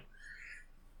about it.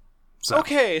 So.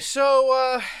 Okay,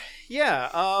 so,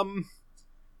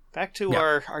 back to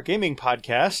our gaming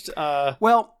podcast.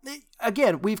 Well,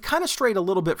 again, we've kind of strayed a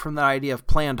little bit from the idea of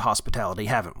planned hospitality,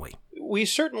 haven't we? We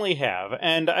certainly have,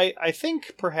 and I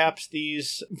think perhaps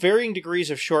these varying degrees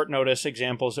of short notice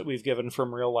examples that we've given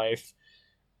from real life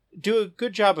do a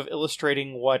good job of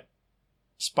illustrating what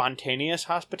spontaneous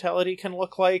hospitality can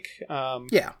look like.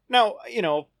 Yeah. Now,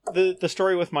 the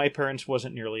story with my parents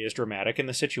wasn't nearly as dramatic, and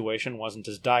the situation wasn't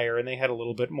as dire, and they had a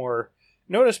little bit more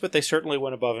notice, but they certainly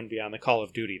went above and beyond the call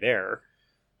of duty there.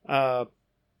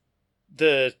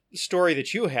 The story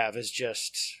that you have is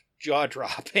just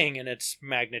jaw-dropping in its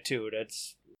magnitude.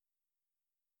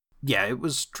 Yeah, it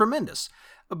was tremendous.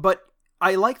 But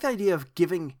I like the idea of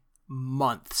giving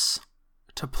months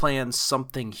to plan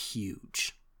something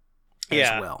huge as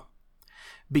well.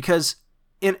 Because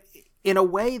in a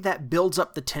way that builds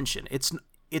up the tension.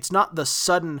 It's not the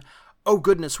sudden, oh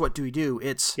goodness, what do we do?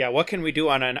 It's... Yeah, what can we do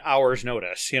on an hour's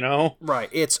notice, Right,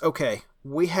 it's, okay,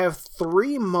 we have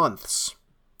 3 months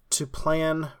to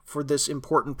plan for this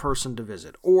important person to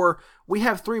visit. Or we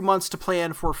have 3 months to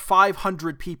plan for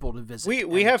 500 people to visit.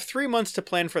 We have 3 months to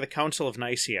plan for the Council of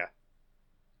Nicaea.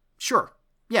 Sure.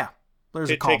 Yeah. There's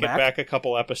a callback. Take it back a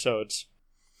couple episodes.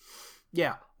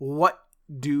 Yeah. What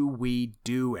do we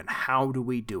do and how do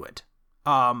we do it?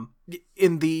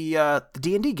 In the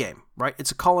D&D game, right?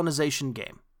 It's a colonization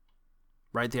game,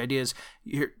 right? The idea is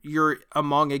you're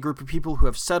among a group of people who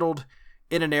have settled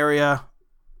in an area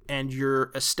and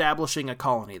you're establishing a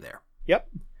colony there. Yep.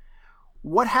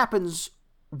 What happens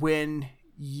when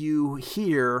you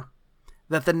hear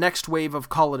that the next wave of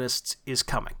colonists is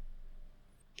coming?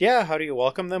 Yeah, how do you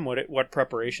welcome them? What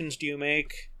preparations do you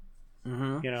make?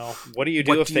 Mm-hmm. What do you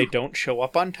do if they don't show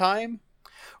up on time?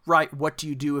 Right, what do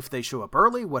you do if they show up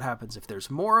early? What happens if there's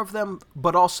more of them?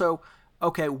 But also,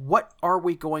 okay, what are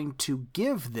we going to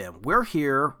give them? We're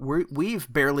here,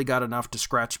 we've barely got enough to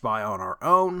scratch by on our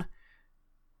own.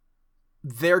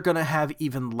 They're going to have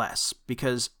even less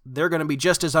because they're going to be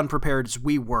just as unprepared as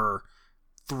we were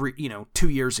 2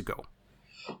 years ago.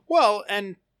 Well,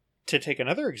 and to take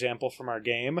another example from our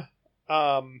game,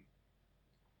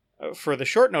 for the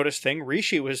short notice thing,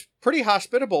 Rishi was pretty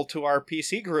hospitable to our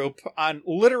PC group on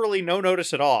literally no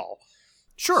notice at all.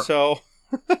 Sure. So,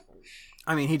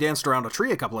 I mean, he danced around a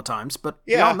tree a couple of times, but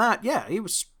Yeah. beyond that, yeah, he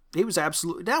was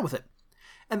absolutely down with it.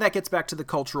 And that gets back to the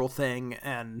cultural thing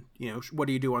and, what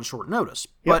do you do on short notice?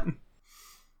 Yep.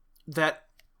 But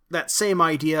that same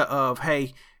idea of,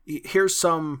 hey, here's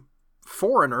some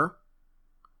foreigner,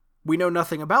 we know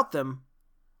nothing about them,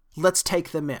 let's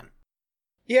take them in.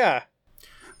 yeah.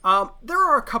 There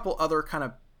are a couple other kind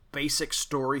of basic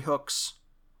story hooks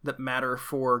that matter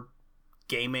for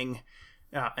gaming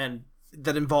and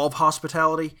that involve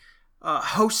hospitality.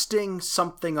 Hosting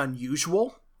something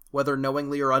unusual, whether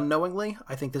knowingly or unknowingly.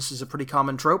 I think this is a pretty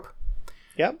common trope.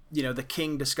 Yep. The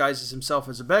king disguises himself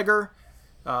as a beggar.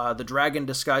 The dragon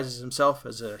disguises himself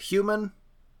as a human.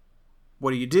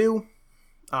 What do?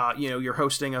 You're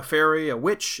hosting a fairy, a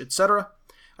witch, etc.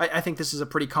 I think this is a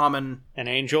pretty common... An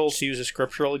angel, to use a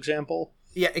scriptural example.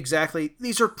 Yeah, exactly.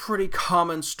 These are pretty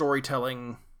common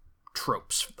storytelling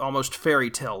tropes, almost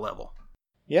fairy tale level.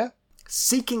 Yeah.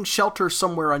 Seeking shelter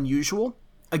somewhere unusual.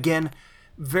 Again,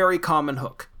 very common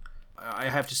hook. I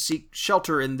have to seek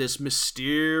shelter in this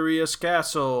mysterious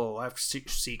castle. I have to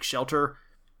seek shelter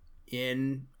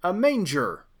in a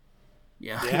manger.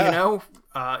 Yeah.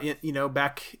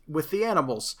 Back with the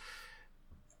animals.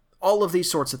 All of these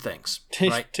sorts of things,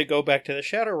 right? To go back to the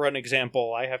Shadowrun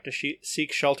example, I have to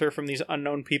seek shelter from these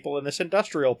unknown people in this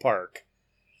industrial park.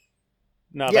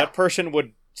 Now, that person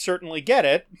would certainly get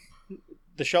it.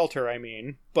 The shelter, I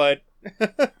mean. But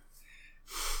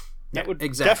that would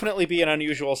definitely be an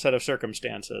unusual set of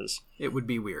circumstances. It would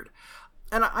be weird.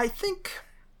 And I think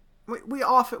we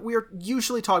are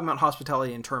usually talking about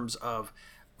hospitality in terms of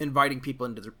inviting people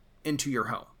into your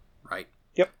home, right?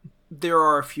 Yep. There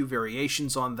are a few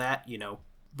variations on that,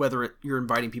 whether you're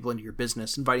inviting people into your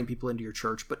business, inviting people into your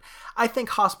church. But I think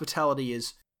hospitality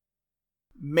is,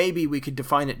 maybe we could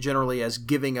define it generally as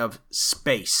giving of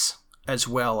space as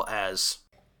well as...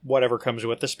 whatever comes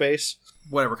with the space.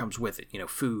 Whatever comes with it.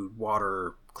 Food,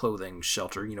 water, clothing,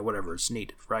 shelter, whatever is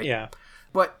needed, right? Yeah.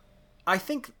 But I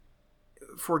think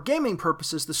for gaming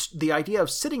purposes, the idea of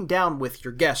sitting down with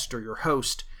your guest or your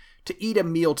host to eat a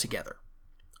meal together,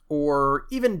 or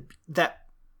even that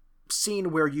scene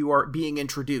where you are being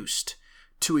introduced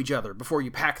to each other before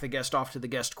you pack the guest off to the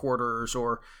guest quarters,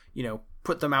 or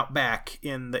put them out back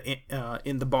in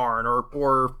the barn,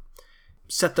 or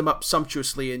set them up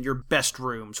sumptuously in your best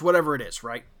rooms, whatever it is,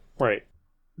 right? Right.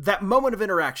 That moment of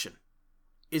interaction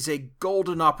is a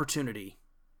golden opportunity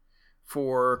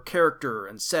for character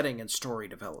and setting and story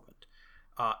development.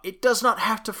 It does not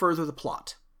have to further the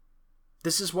plot.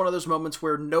 This is one of those moments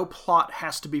where no plot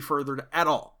has to be furthered at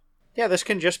all. Yeah, this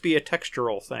can just be a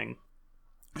textural thing.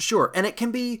 Sure, and it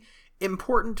can be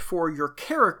important for your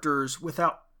characters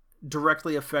without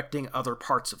directly affecting other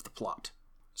parts of the plot.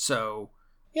 So,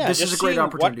 yeah, this is a great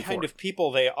opportunity what kind of people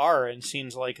they are in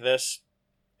scenes like this,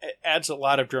 it adds a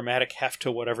lot of dramatic heft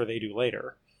to whatever they do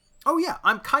later. Oh yeah,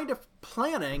 I'm kind of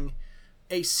planning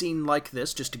a scene like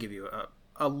this, just to give you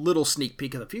a little sneak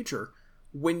peek of the future,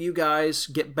 when you guys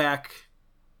get back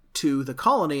to the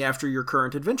colony after your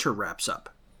current adventure wraps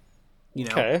up.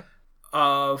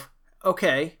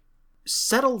 Okay,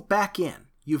 settle back in.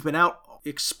 You've been out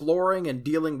exploring and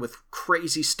dealing with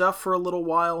crazy stuff for a little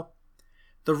while.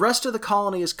 The rest of the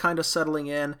colony is kind of settling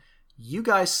in. You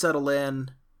guys settle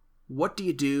in. What do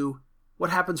you do? What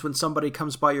happens when somebody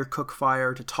comes by your cook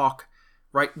fire to talk,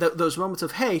 right? Those moments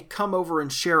of, hey, come over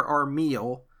and share our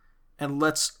meal, and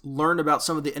let's learn about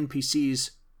some of the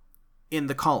NPCs in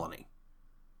the colony,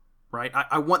 right?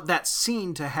 I want that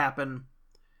scene to happen,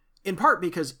 in part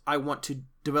because I want to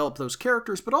develop those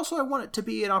characters, but also I want it to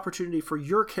be an opportunity for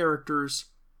your characters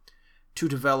to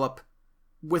develop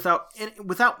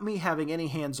without me having any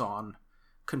hands-on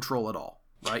control at all,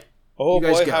 right? Oh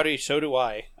boy, howdy, so do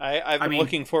I. I've been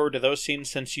looking forward to those scenes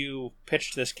since you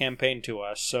pitched this campaign to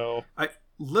us, so...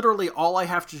 Literally, all I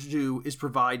have to do is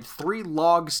provide 3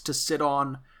 logs to sit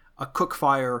on, a cook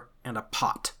fire, and a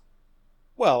pot.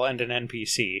 Well, and an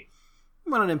NPC.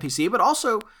 Well, an NPC, but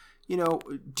also,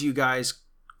 do you guys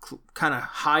kind of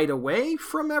hide away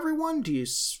from everyone? Do you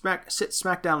sit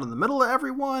smack down in the middle of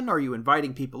everyone? Are you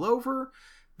inviting people over?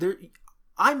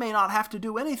 I may not have to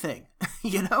do anything,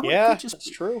 Yeah, that's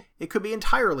true. It could be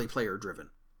entirely player-driven,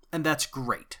 and that's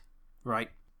great, right?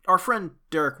 Our friend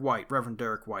Derek White, Reverend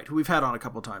Derek White, who we've had on a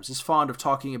couple of times, is fond of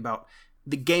talking about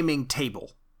the gaming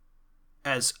table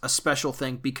as a special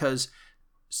thing because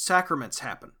sacraments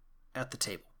happen at the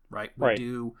table, right? We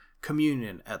do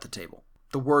communion at the table.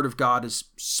 The Word of God is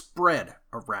spread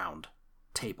around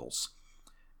tables.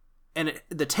 And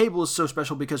the table is so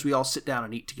special because we all sit down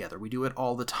and eat together. We do it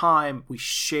all the time. We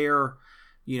share,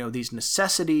 these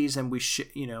necessities, and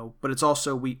but it's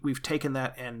also, we've taken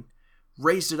that and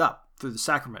raised it up through the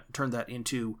sacrament and turned that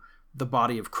into the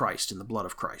body of Christ and the blood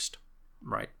of Christ,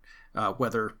 right?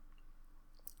 Whether,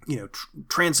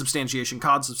 transubstantiation,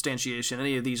 consubstantiation,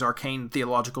 any of these arcane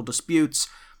theological disputes,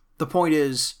 the point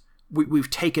is we've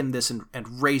taken this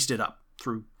and raised it up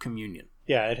through communion.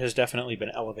 Yeah, it has definitely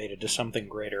been elevated to something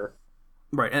greater.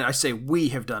 Right, and I say we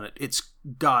have done it. It's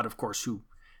God, of course, who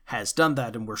has done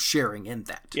that, and we're sharing in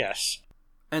that. Yes.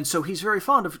 And so he's very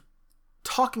fond of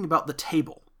talking about the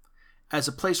table as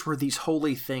a place where these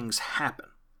holy things happen.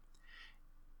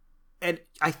 And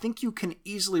I think you can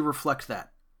easily reflect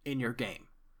that in your game.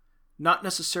 Not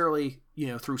necessarily,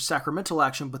 through sacramental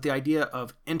action, but the idea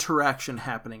of interaction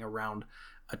happening around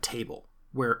a table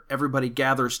where everybody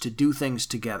gathers to do things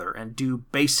together and do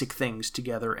basic things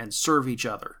together and serve each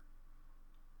other.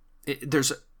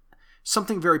 There's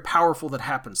something very powerful that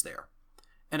happens there.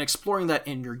 And exploring that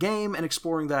in your game, and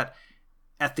exploring that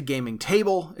at the gaming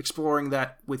table, exploring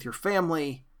that with your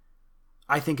family,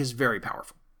 I think is very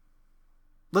powerful.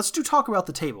 Let's talk about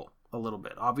the table a little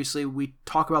bit. Obviously, we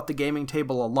talk about the gaming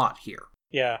table a lot here.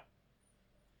 Yeah.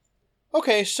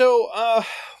 Okay, so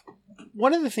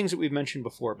one of the things that we've mentioned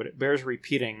before, but it bears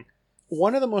repeating,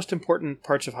 one of the most important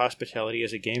parts of hospitality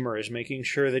as a gamer is making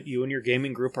sure that you and your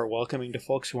gaming group are welcoming to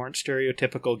folks who aren't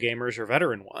stereotypical gamers or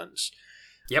veteran ones.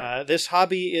 Yep. This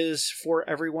hobby is for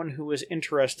everyone who is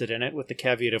interested in it, with the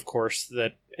caveat, of course,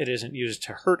 that it isn't used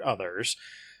to hurt others.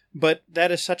 But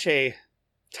that is such a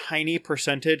tiny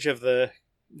percentage of the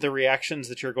reactions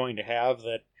that you're going to have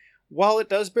that, while it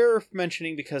does bear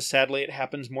mentioning because sadly it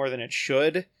happens more than it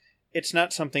should, it's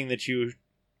not something that you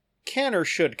can or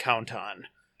should count on,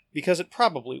 because it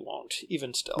probably won't,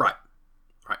 even still. Right.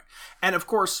 And of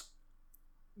course,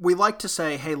 we like to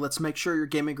say, hey, let's make sure your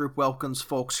gaming group welcomes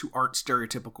folks who aren't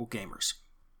stereotypical gamers.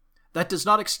 That does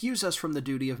not excuse us from the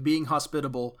duty of being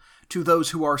hospitable to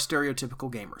those who are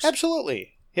stereotypical gamers.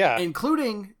 Absolutely. Yeah.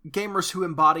 Including gamers who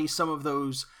embody some of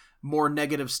those more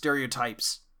negative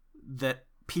stereotypes that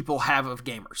people have of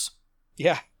gamers.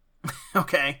 Yeah.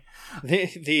 Okay.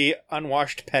 The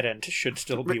unwashed pedant should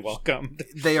still be welcomed.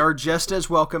 They are just as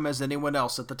welcome as anyone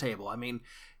else at the table. I mean,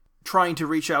 trying to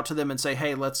reach out to them and say,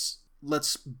 hey, let's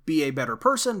be a better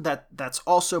person, that's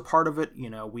also part of it.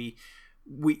 We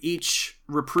each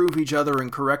reprove each other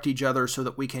and correct each other so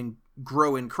that we can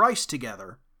grow in Christ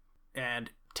together. And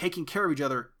taking care of each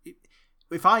other,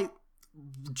 if I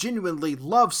genuinely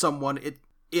love someone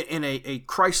in a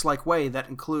Christ-like way, that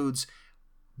includes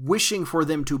wishing for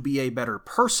them to be a better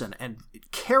person and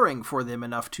caring for them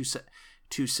enough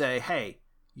to say, hey,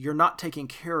 you're not taking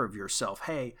care of yourself.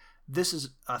 Hey, this is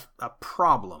a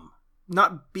problem.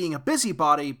 Not being a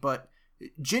busybody, but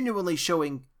genuinely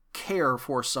showing care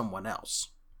for someone else,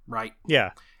 right?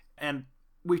 Yeah. And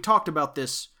we talked about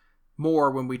this more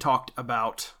when we talked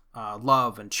about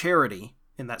love and charity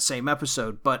in that same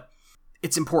episode, but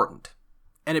it's important,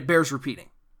 and it bears repeating,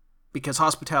 because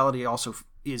hospitality also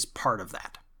is part of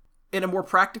that. In a more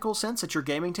practical sense, at your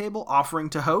gaming table, offering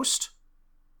to host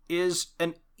is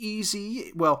an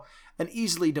easily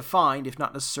defined, if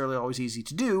not necessarily always easy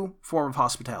to do, form of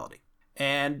hospitality.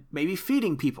 And maybe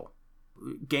feeding people.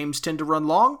 Games tend to run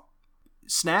long.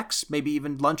 Snacks, maybe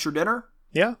even lunch or dinner.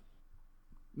 Yeah.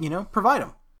 Provide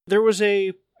them. There was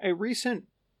a recent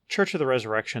Church of the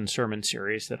Resurrection sermon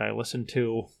series that I listened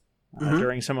to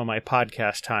during some of my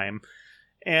podcast time.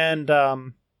 And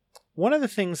one of the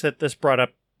things that this brought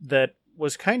up that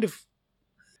was kind of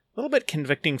a little bit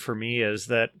convicting for me is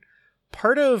that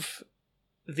part of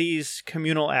these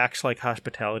communal acts like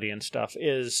hospitality and stuff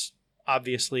is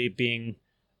obviously being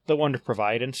the one to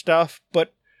provide and stuff,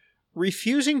 but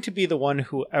refusing to be the one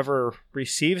who ever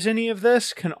receives any of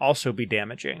this can also be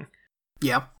damaging.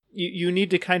 Yeah. You need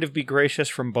to kind of be gracious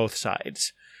from both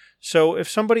sides. So if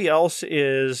somebody else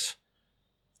is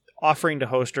offering to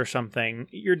host or something,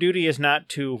 your duty is not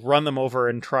to run them over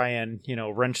and try and,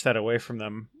 wrench that away from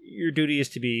them. Your duty is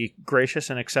to be gracious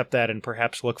and accept that, and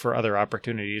perhaps look for other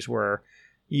opportunities where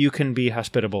you can be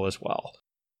hospitable as well.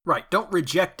 Right. Don't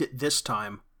reject it this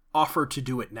time. Offer to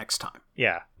do it next time.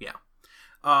 Yeah.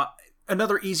 Yeah.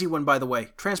 Another easy one, by the way,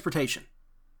 transportation.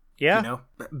 Yeah.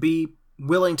 Be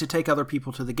willing to take other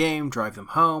people to the game, drive them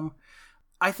home.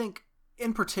 I think,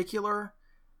 in particular,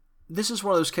 this is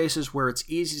one of those cases where it's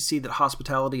easy to see that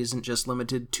hospitality isn't just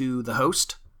limited to the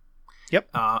host. Yep.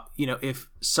 If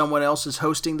someone else is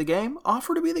hosting the game,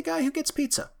 offer to be the guy who gets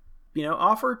pizza.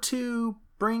 Offer to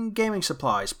bring gaming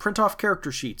supplies, print off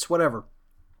character sheets, whatever.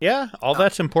 Yeah, all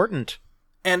that's important.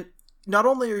 And not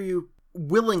only are you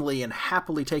willingly and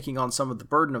happily taking on some of the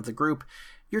burden of the group,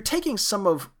 you're taking some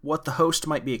of what the host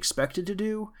might be expected to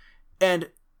do and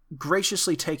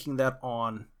graciously taking that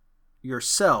on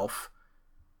yourself,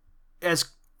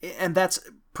 and that's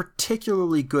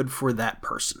particularly good for that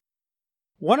person.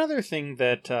 One other thing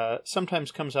that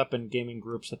sometimes comes up in gaming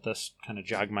groups that this kind of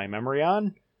jogged my memory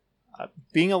on,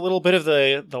 being a little bit of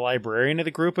the librarian of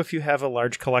the group, if you have a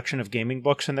large collection of gaming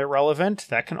books and they're relevant,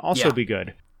 that can also be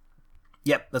good.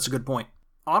 Yep, that's a good point.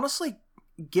 Honestly,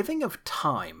 giving of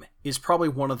time is probably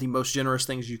one of the most generous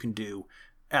things you can do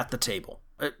at the table.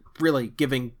 Really,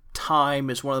 giving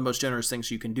time is one of the most generous things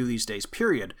you can do these days,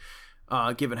 period,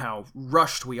 given how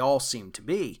rushed we all seem to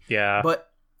be. Yeah.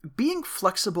 But being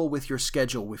flexible with your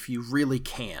schedule, if you really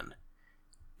can,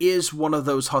 is one of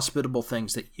those hospitable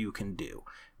things that you can do.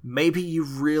 Maybe you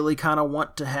really kind of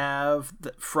want to have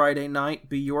the Friday night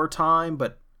be your time,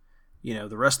 but,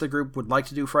 the rest of the group would like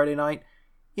to do Friday night.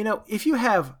 If you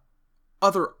have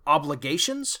other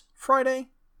obligations Friday,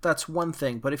 that's one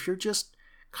thing. But if you're just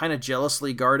kind of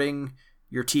jealously guarding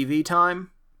your TV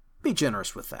time, be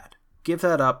generous with that. Give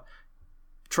that up.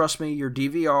 Trust me, your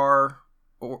DVR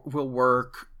will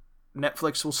work.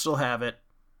 Netflix will still have it.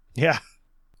 Yeah.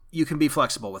 You can be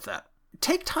flexible with that.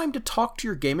 Take time to talk to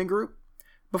your gaming group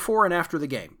before and after the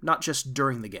game, not just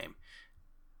during the game.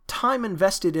 Time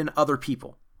invested in other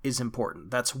people is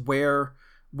important. That's where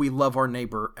we love our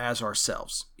neighbor as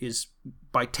ourselves, is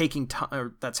by taking time,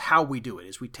 or that's how we do it,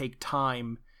 is we take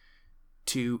time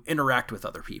to interact with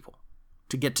other people,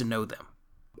 to get to know them.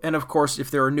 And of course,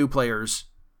 if there are new players,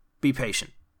 be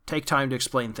patient. Take time to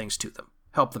explain things to them.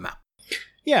 Help them out.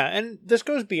 Yeah, and this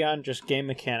goes beyond just game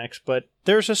mechanics, but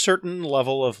there's a certain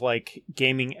level of,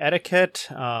 gaming etiquette.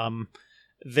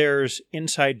 There's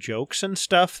inside jokes and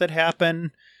stuff that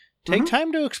happen. Take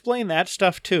time to explain that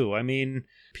stuff, too. I mean,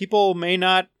 people may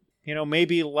not, may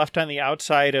be left on the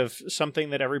outside of something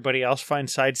that everybody else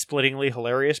finds side-splittingly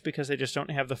hilarious because they just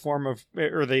don't have the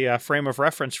frame of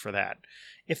reference for that.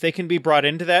 If they can be brought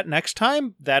into that next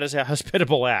time, that is a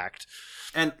hospitable act.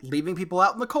 And leaving people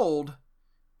out in the cold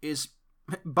is,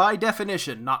 by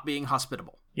definition, not being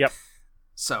hospitable. Yep.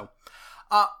 So,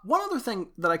 one other thing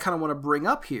that I kind of want to bring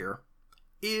up here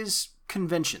is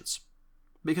conventions.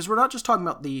 Because we're not just talking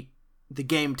about the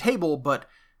game table, but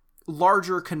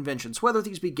larger conventions, whether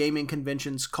these be gaming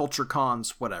conventions, culture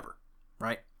cons, whatever,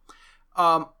 right?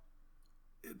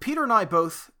 Peter and I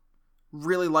both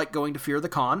really like going to Fear the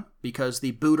Con because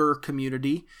the booter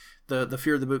community, the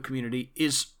Fear the Boot community,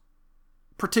 is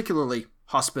particularly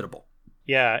hospitable.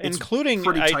 Yeah, It's including,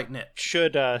 pretty I tight-knit.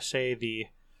 should say, the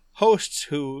hosts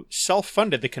who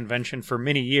self-funded the convention for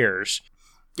many years.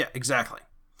 Yeah, exactly.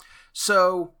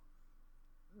 So,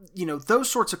 those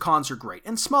sorts of cons are great.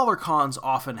 And smaller cons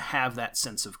often have that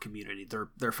sense of community.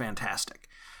 They're fantastic.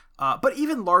 But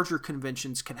even larger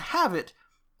conventions can have it.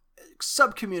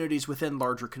 Sub-communities within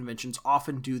larger conventions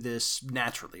often do this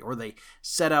naturally, or they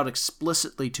set out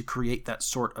explicitly to create that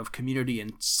sort of community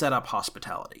and set up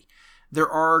hospitality. There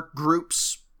are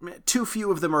groups, too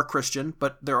few of them are Christian,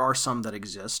 but there are some that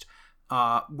exist,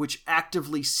 which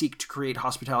actively seek to create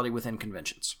hospitality within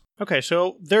conventions. Okay,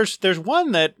 so there's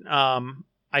one that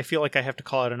I feel like I have to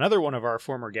call out another one of our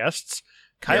former guests,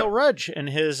 Kyle Rudge, and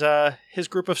his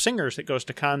group of singers that goes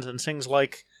to cons and sings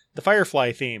like the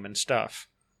Firefly theme and stuff.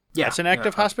 Yeah, that's an act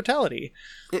of hospitality.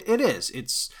 It is.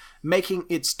 It's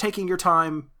taking your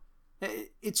time.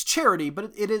 It's charity,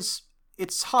 but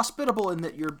it's hospitable in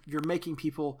that you're making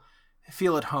people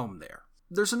feel at home there.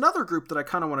 There's another group that I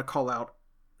kind of want to call out,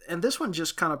 and this one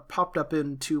just kind of popped up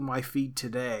into my feed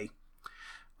today.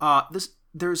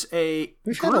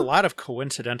 We've had a lot of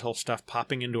coincidental stuff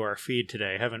popping into our feed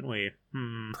today, haven't we?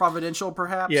 Providential,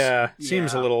 perhaps? Yeah,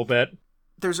 seems a little bit.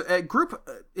 There's a group,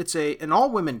 it's an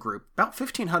all-women group, about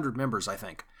 1,500 members, I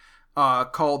think,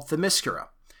 called Themyscira,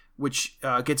 which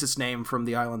gets its name from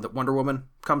the island that Wonder Woman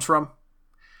comes from,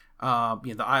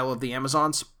 the Isle of the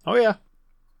Amazons. Oh, yeah.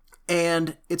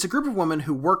 And it's a group of women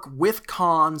who work with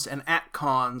cons and at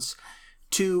cons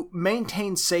to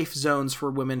maintain safe zones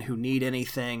for women who need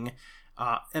anything,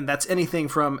 and that's anything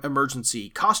from emergency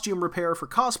costume repair for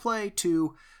cosplay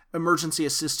to emergency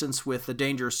assistance with a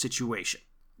dangerous situation.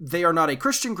 They are not a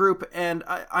Christian group, and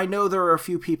I know there are a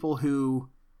few people who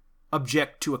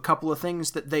object to a couple of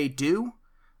things that they do,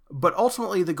 but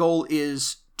ultimately the goal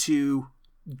is to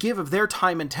give of their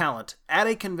time and talent at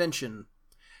a convention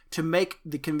to make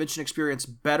the convention experience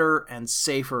better and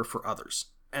safer for others.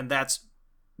 And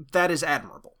that is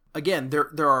admirable. Again,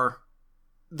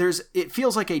 it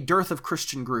feels like a dearth of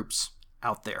Christian groups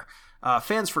out there.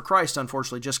 Fans for Christ,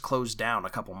 unfortunately, just closed down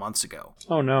a couple months ago.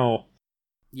 Oh, no.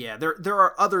 Yeah, there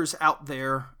are others out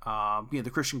there.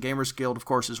 The Christian Gamers Guild, of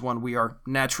course, is one we are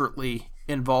naturally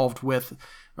involved with,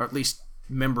 or at least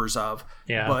members of.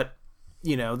 Yeah. But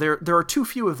there are too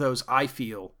few of those, I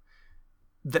feel,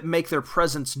 that make their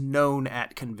presence known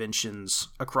at conventions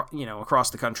across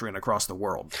the country and across the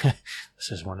world.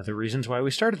 This is one of the reasons why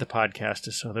we started the podcast,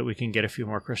 is so that we can get a few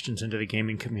more Christians into the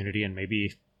gaming community and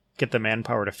maybe get the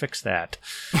manpower to fix that.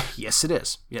 Yes, it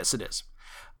is. Yes, it is.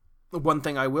 One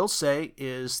thing I will say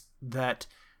is that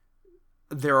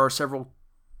there are several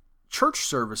church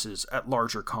services at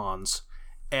larger cons,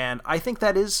 and I think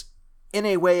that is, in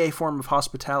a way, a form of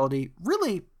hospitality,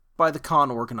 really by the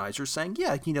con organizers saying,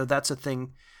 yeah, that's a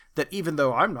thing that even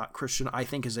though I'm not Christian, I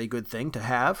think is a good thing to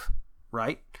have,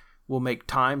 right? We'll make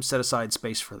time, set aside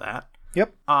space for that.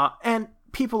 Yep. And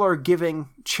people are giving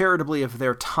charitably of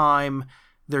their time,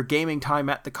 their gaming time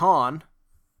at the con,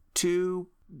 to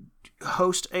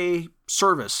host a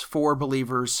service for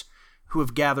believers who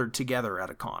have gathered together at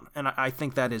a con. And I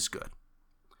think that is good.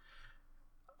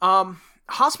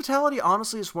 Hospitality,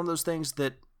 honestly, is one of those things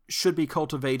that should be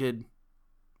cultivated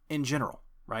in general,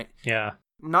 right? Yeah.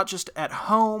 Not just at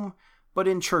home, but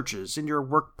in churches, in your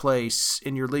workplace,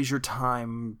 in your leisure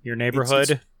time. Your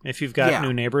neighborhood, if you've got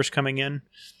new neighbors coming in.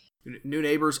 New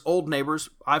neighbors, old neighbors.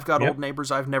 I've got old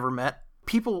neighbors I've never met.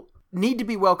 People need to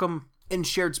be welcome in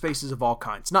shared spaces of all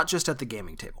kinds, not just at the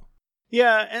gaming table.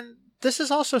 Yeah, and this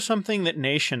is also something that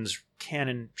nations can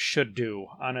and should do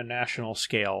on a national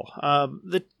scale.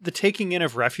 The taking in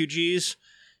of refugees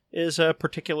is a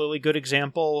particularly good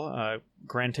example,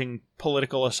 granting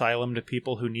political asylum to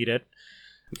people who need it.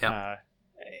 Yeah.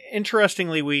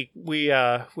 Interestingly, we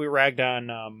ragged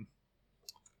on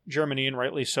Germany, and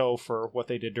rightly so, for what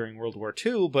they did during World War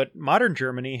II, but modern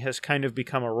Germany has kind of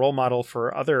become a role model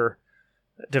for other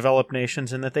developed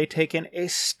nations in that they take in a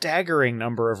staggering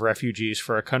number of refugees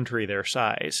for a country their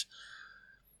size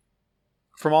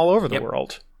from all over the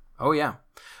world. Oh, yeah.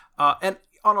 And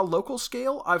on a local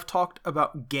scale, I've talked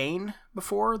about GAIN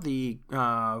before, the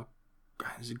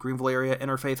Greenville Area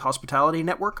Interfaith Hospitality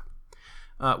Network,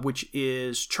 which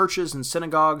is churches and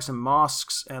synagogues and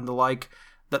mosques and the like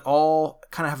that all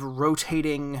kind of have a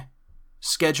rotating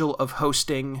schedule of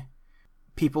hosting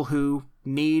people who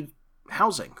need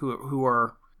housing, who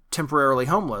are temporarily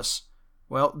homeless.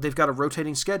 Well, they've got a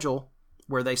rotating schedule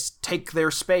where they take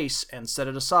their space and set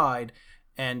it aside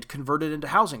and convert it into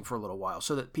housing for a little while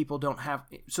so that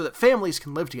so that families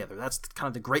can live together. That's kind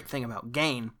of the great thing about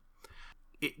GAIN.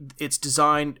 It's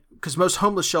designed because most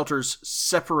homeless shelters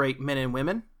separate men and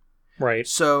women. Right.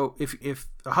 So if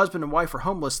a husband and wife are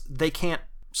homeless, they can't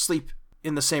sleep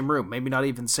in the same room, maybe not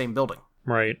even the same building.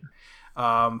 Right.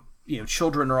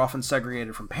 Children are often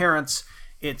segregated from parents.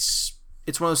 It's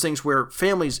one of those things where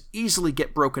families easily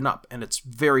get broken up, and it's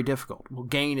very difficult. Well,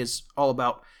 GAIN is all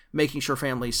about making sure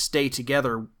families stay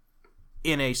together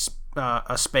in a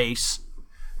space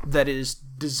that is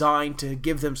designed to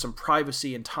give them some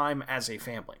privacy and time as a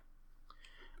family.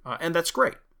 And that's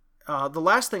great. The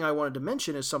last thing I wanted to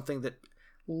mention is something that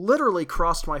literally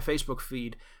crossed my Facebook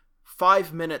feed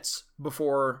 5 minutes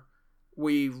before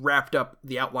we wrapped up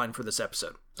the outline for this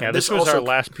episode. Yeah, this was our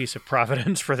last piece of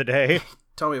providence for the day.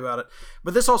 Tell me about it.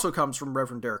 But this also comes from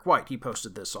Reverend Derek White. He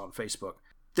posted this on Facebook.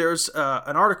 There's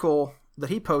an article that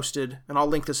he posted, and I'll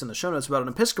link this in the show notes, about an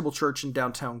Episcopal church in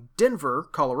downtown Denver,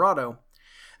 Colorado,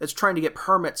 that's trying to get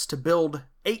permits to build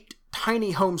 8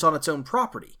 tiny homes on its own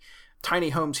property. Tiny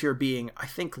homes here being, I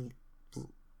think,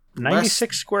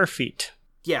 96 square feet.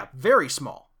 Yeah, very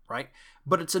small, right?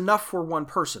 But it's enough for one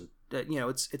person.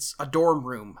 It's a dorm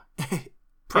room,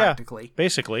 practically. Yeah,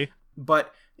 basically.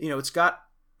 But, it's got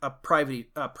a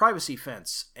privacy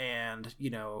fence and,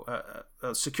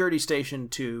 a security station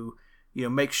to,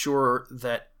 make sure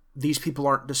that these people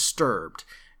aren't disturbed.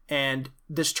 And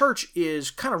this church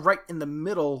is kind of right in the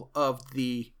middle of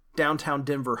the downtown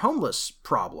Denver homeless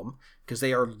problem, because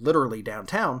they are literally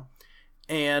downtown.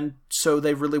 And so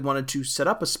they really wanted to set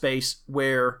up a space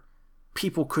where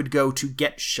people could go to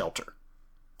get shelter,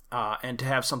 and to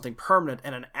have something permanent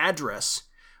and an address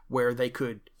where they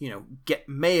could, get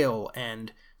mail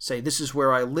and say, this is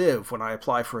where I live when I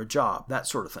apply for a job, that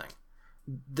sort of thing.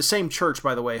 The same church,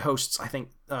 by the way, hosts, I think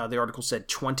the article said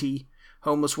 20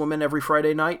 homeless women every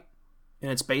Friday night in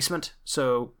its basement.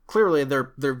 So clearly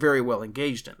they're very well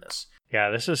engaged in this. Yeah,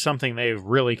 this is something they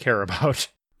really care about.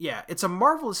 Yeah, it's a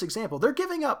marvelous example. They're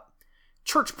giving up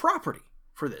church property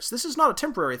for this. This is not a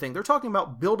temporary thing. They're talking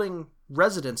about building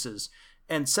residences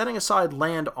and setting aside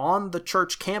land on the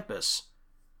church campus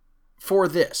for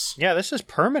this. Yeah, this is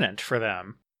permanent for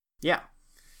them. Yeah.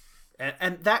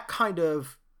 And that kind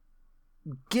of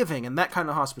giving and that kind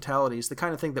of hospitality is the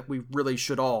kind of thing that we really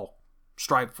should all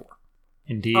strive for.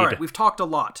 Indeed. All right, we've talked a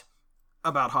lot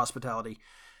about hospitality.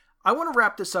 I want to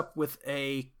wrap this up with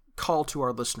a call to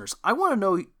our listeners. I want to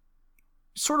know,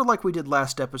 sort of like we did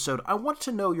last episode, I want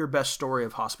to know your best story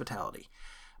of hospitality.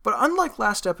 But unlike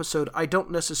last episode, I don't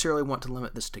necessarily want to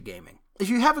limit this to gaming. If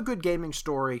you have a good gaming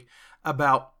story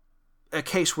about a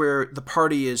case where the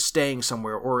party is staying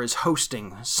somewhere or is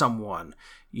hosting someone,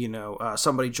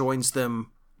 somebody joins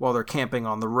them while they're camping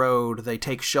on the road, they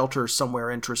take shelter somewhere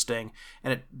interesting,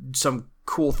 and some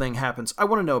cool thing happens. I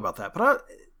want to know about that. But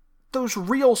those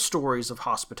real stories of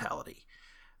hospitality,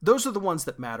 those are the ones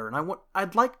that matter, and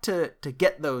I'd like to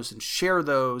get those and share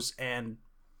those, and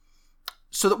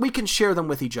so that we can share them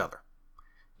with each other.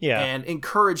 Yeah. And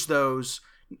encourage those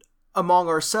among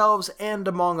ourselves and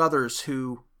among others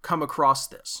who come across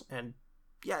this. And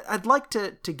yeah, I'd like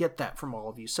to get that from all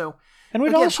of you. So, and we'd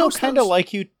again, also kind of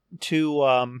like you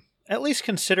to at least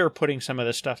consider putting some of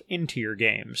this stuff into your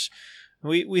games.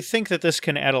 We think that this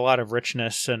can add a lot of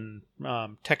richness and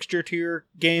texture to your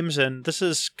games, and this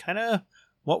is kind of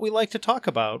what we like to talk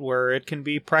about, where it can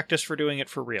be practice for doing it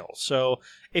for real. So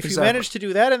if you manage to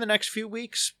do that in the next few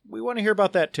weeks, we want to hear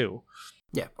about that too.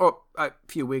 Yeah, or a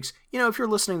few weeks. If you're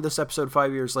listening to this episode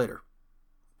 5 years later,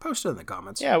 post it in the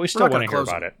comments. Yeah, we still want to hear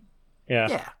about it.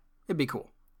 Yeah, it'd be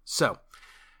cool. So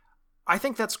I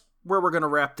think that's where we're going to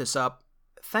wrap this up.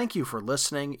 Thank you for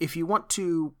listening. If you want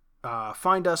to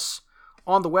find us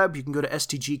on the web, you can go to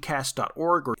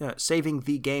stgcast.org or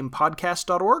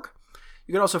savingthegamepodcast.org.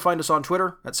 You can also find us on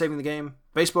Twitter at Saving the Game,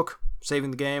 Facebook,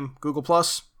 Saving the Game, Google+,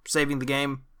 Saving the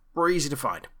Game. We're easy to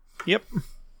find. Yep.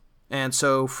 And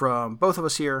so from both of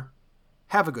us here,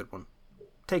 have a good one.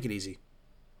 Take it easy.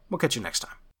 We'll catch you next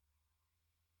time.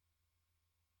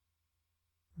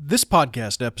 This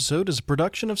podcast episode is a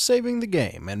production of Saving the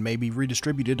Game and may be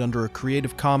redistributed under a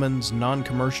Creative Commons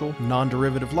non-commercial,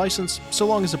 non-derivative license, so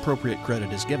long as appropriate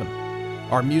credit is given.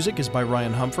 Our music is by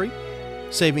Ryan Humphrey.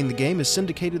 Saving the Game is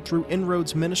syndicated through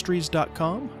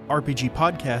inroadsministries.com,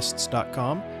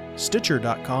 rpgpodcasts.com,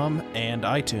 stitcher.com, and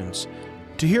iTunes.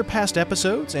 To hear past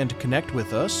episodes and to connect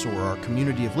with us or our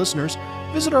community of listeners,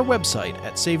 visit our website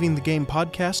at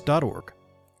savingthegamepodcast.org.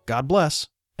 God bless,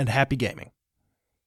 and happy gaming.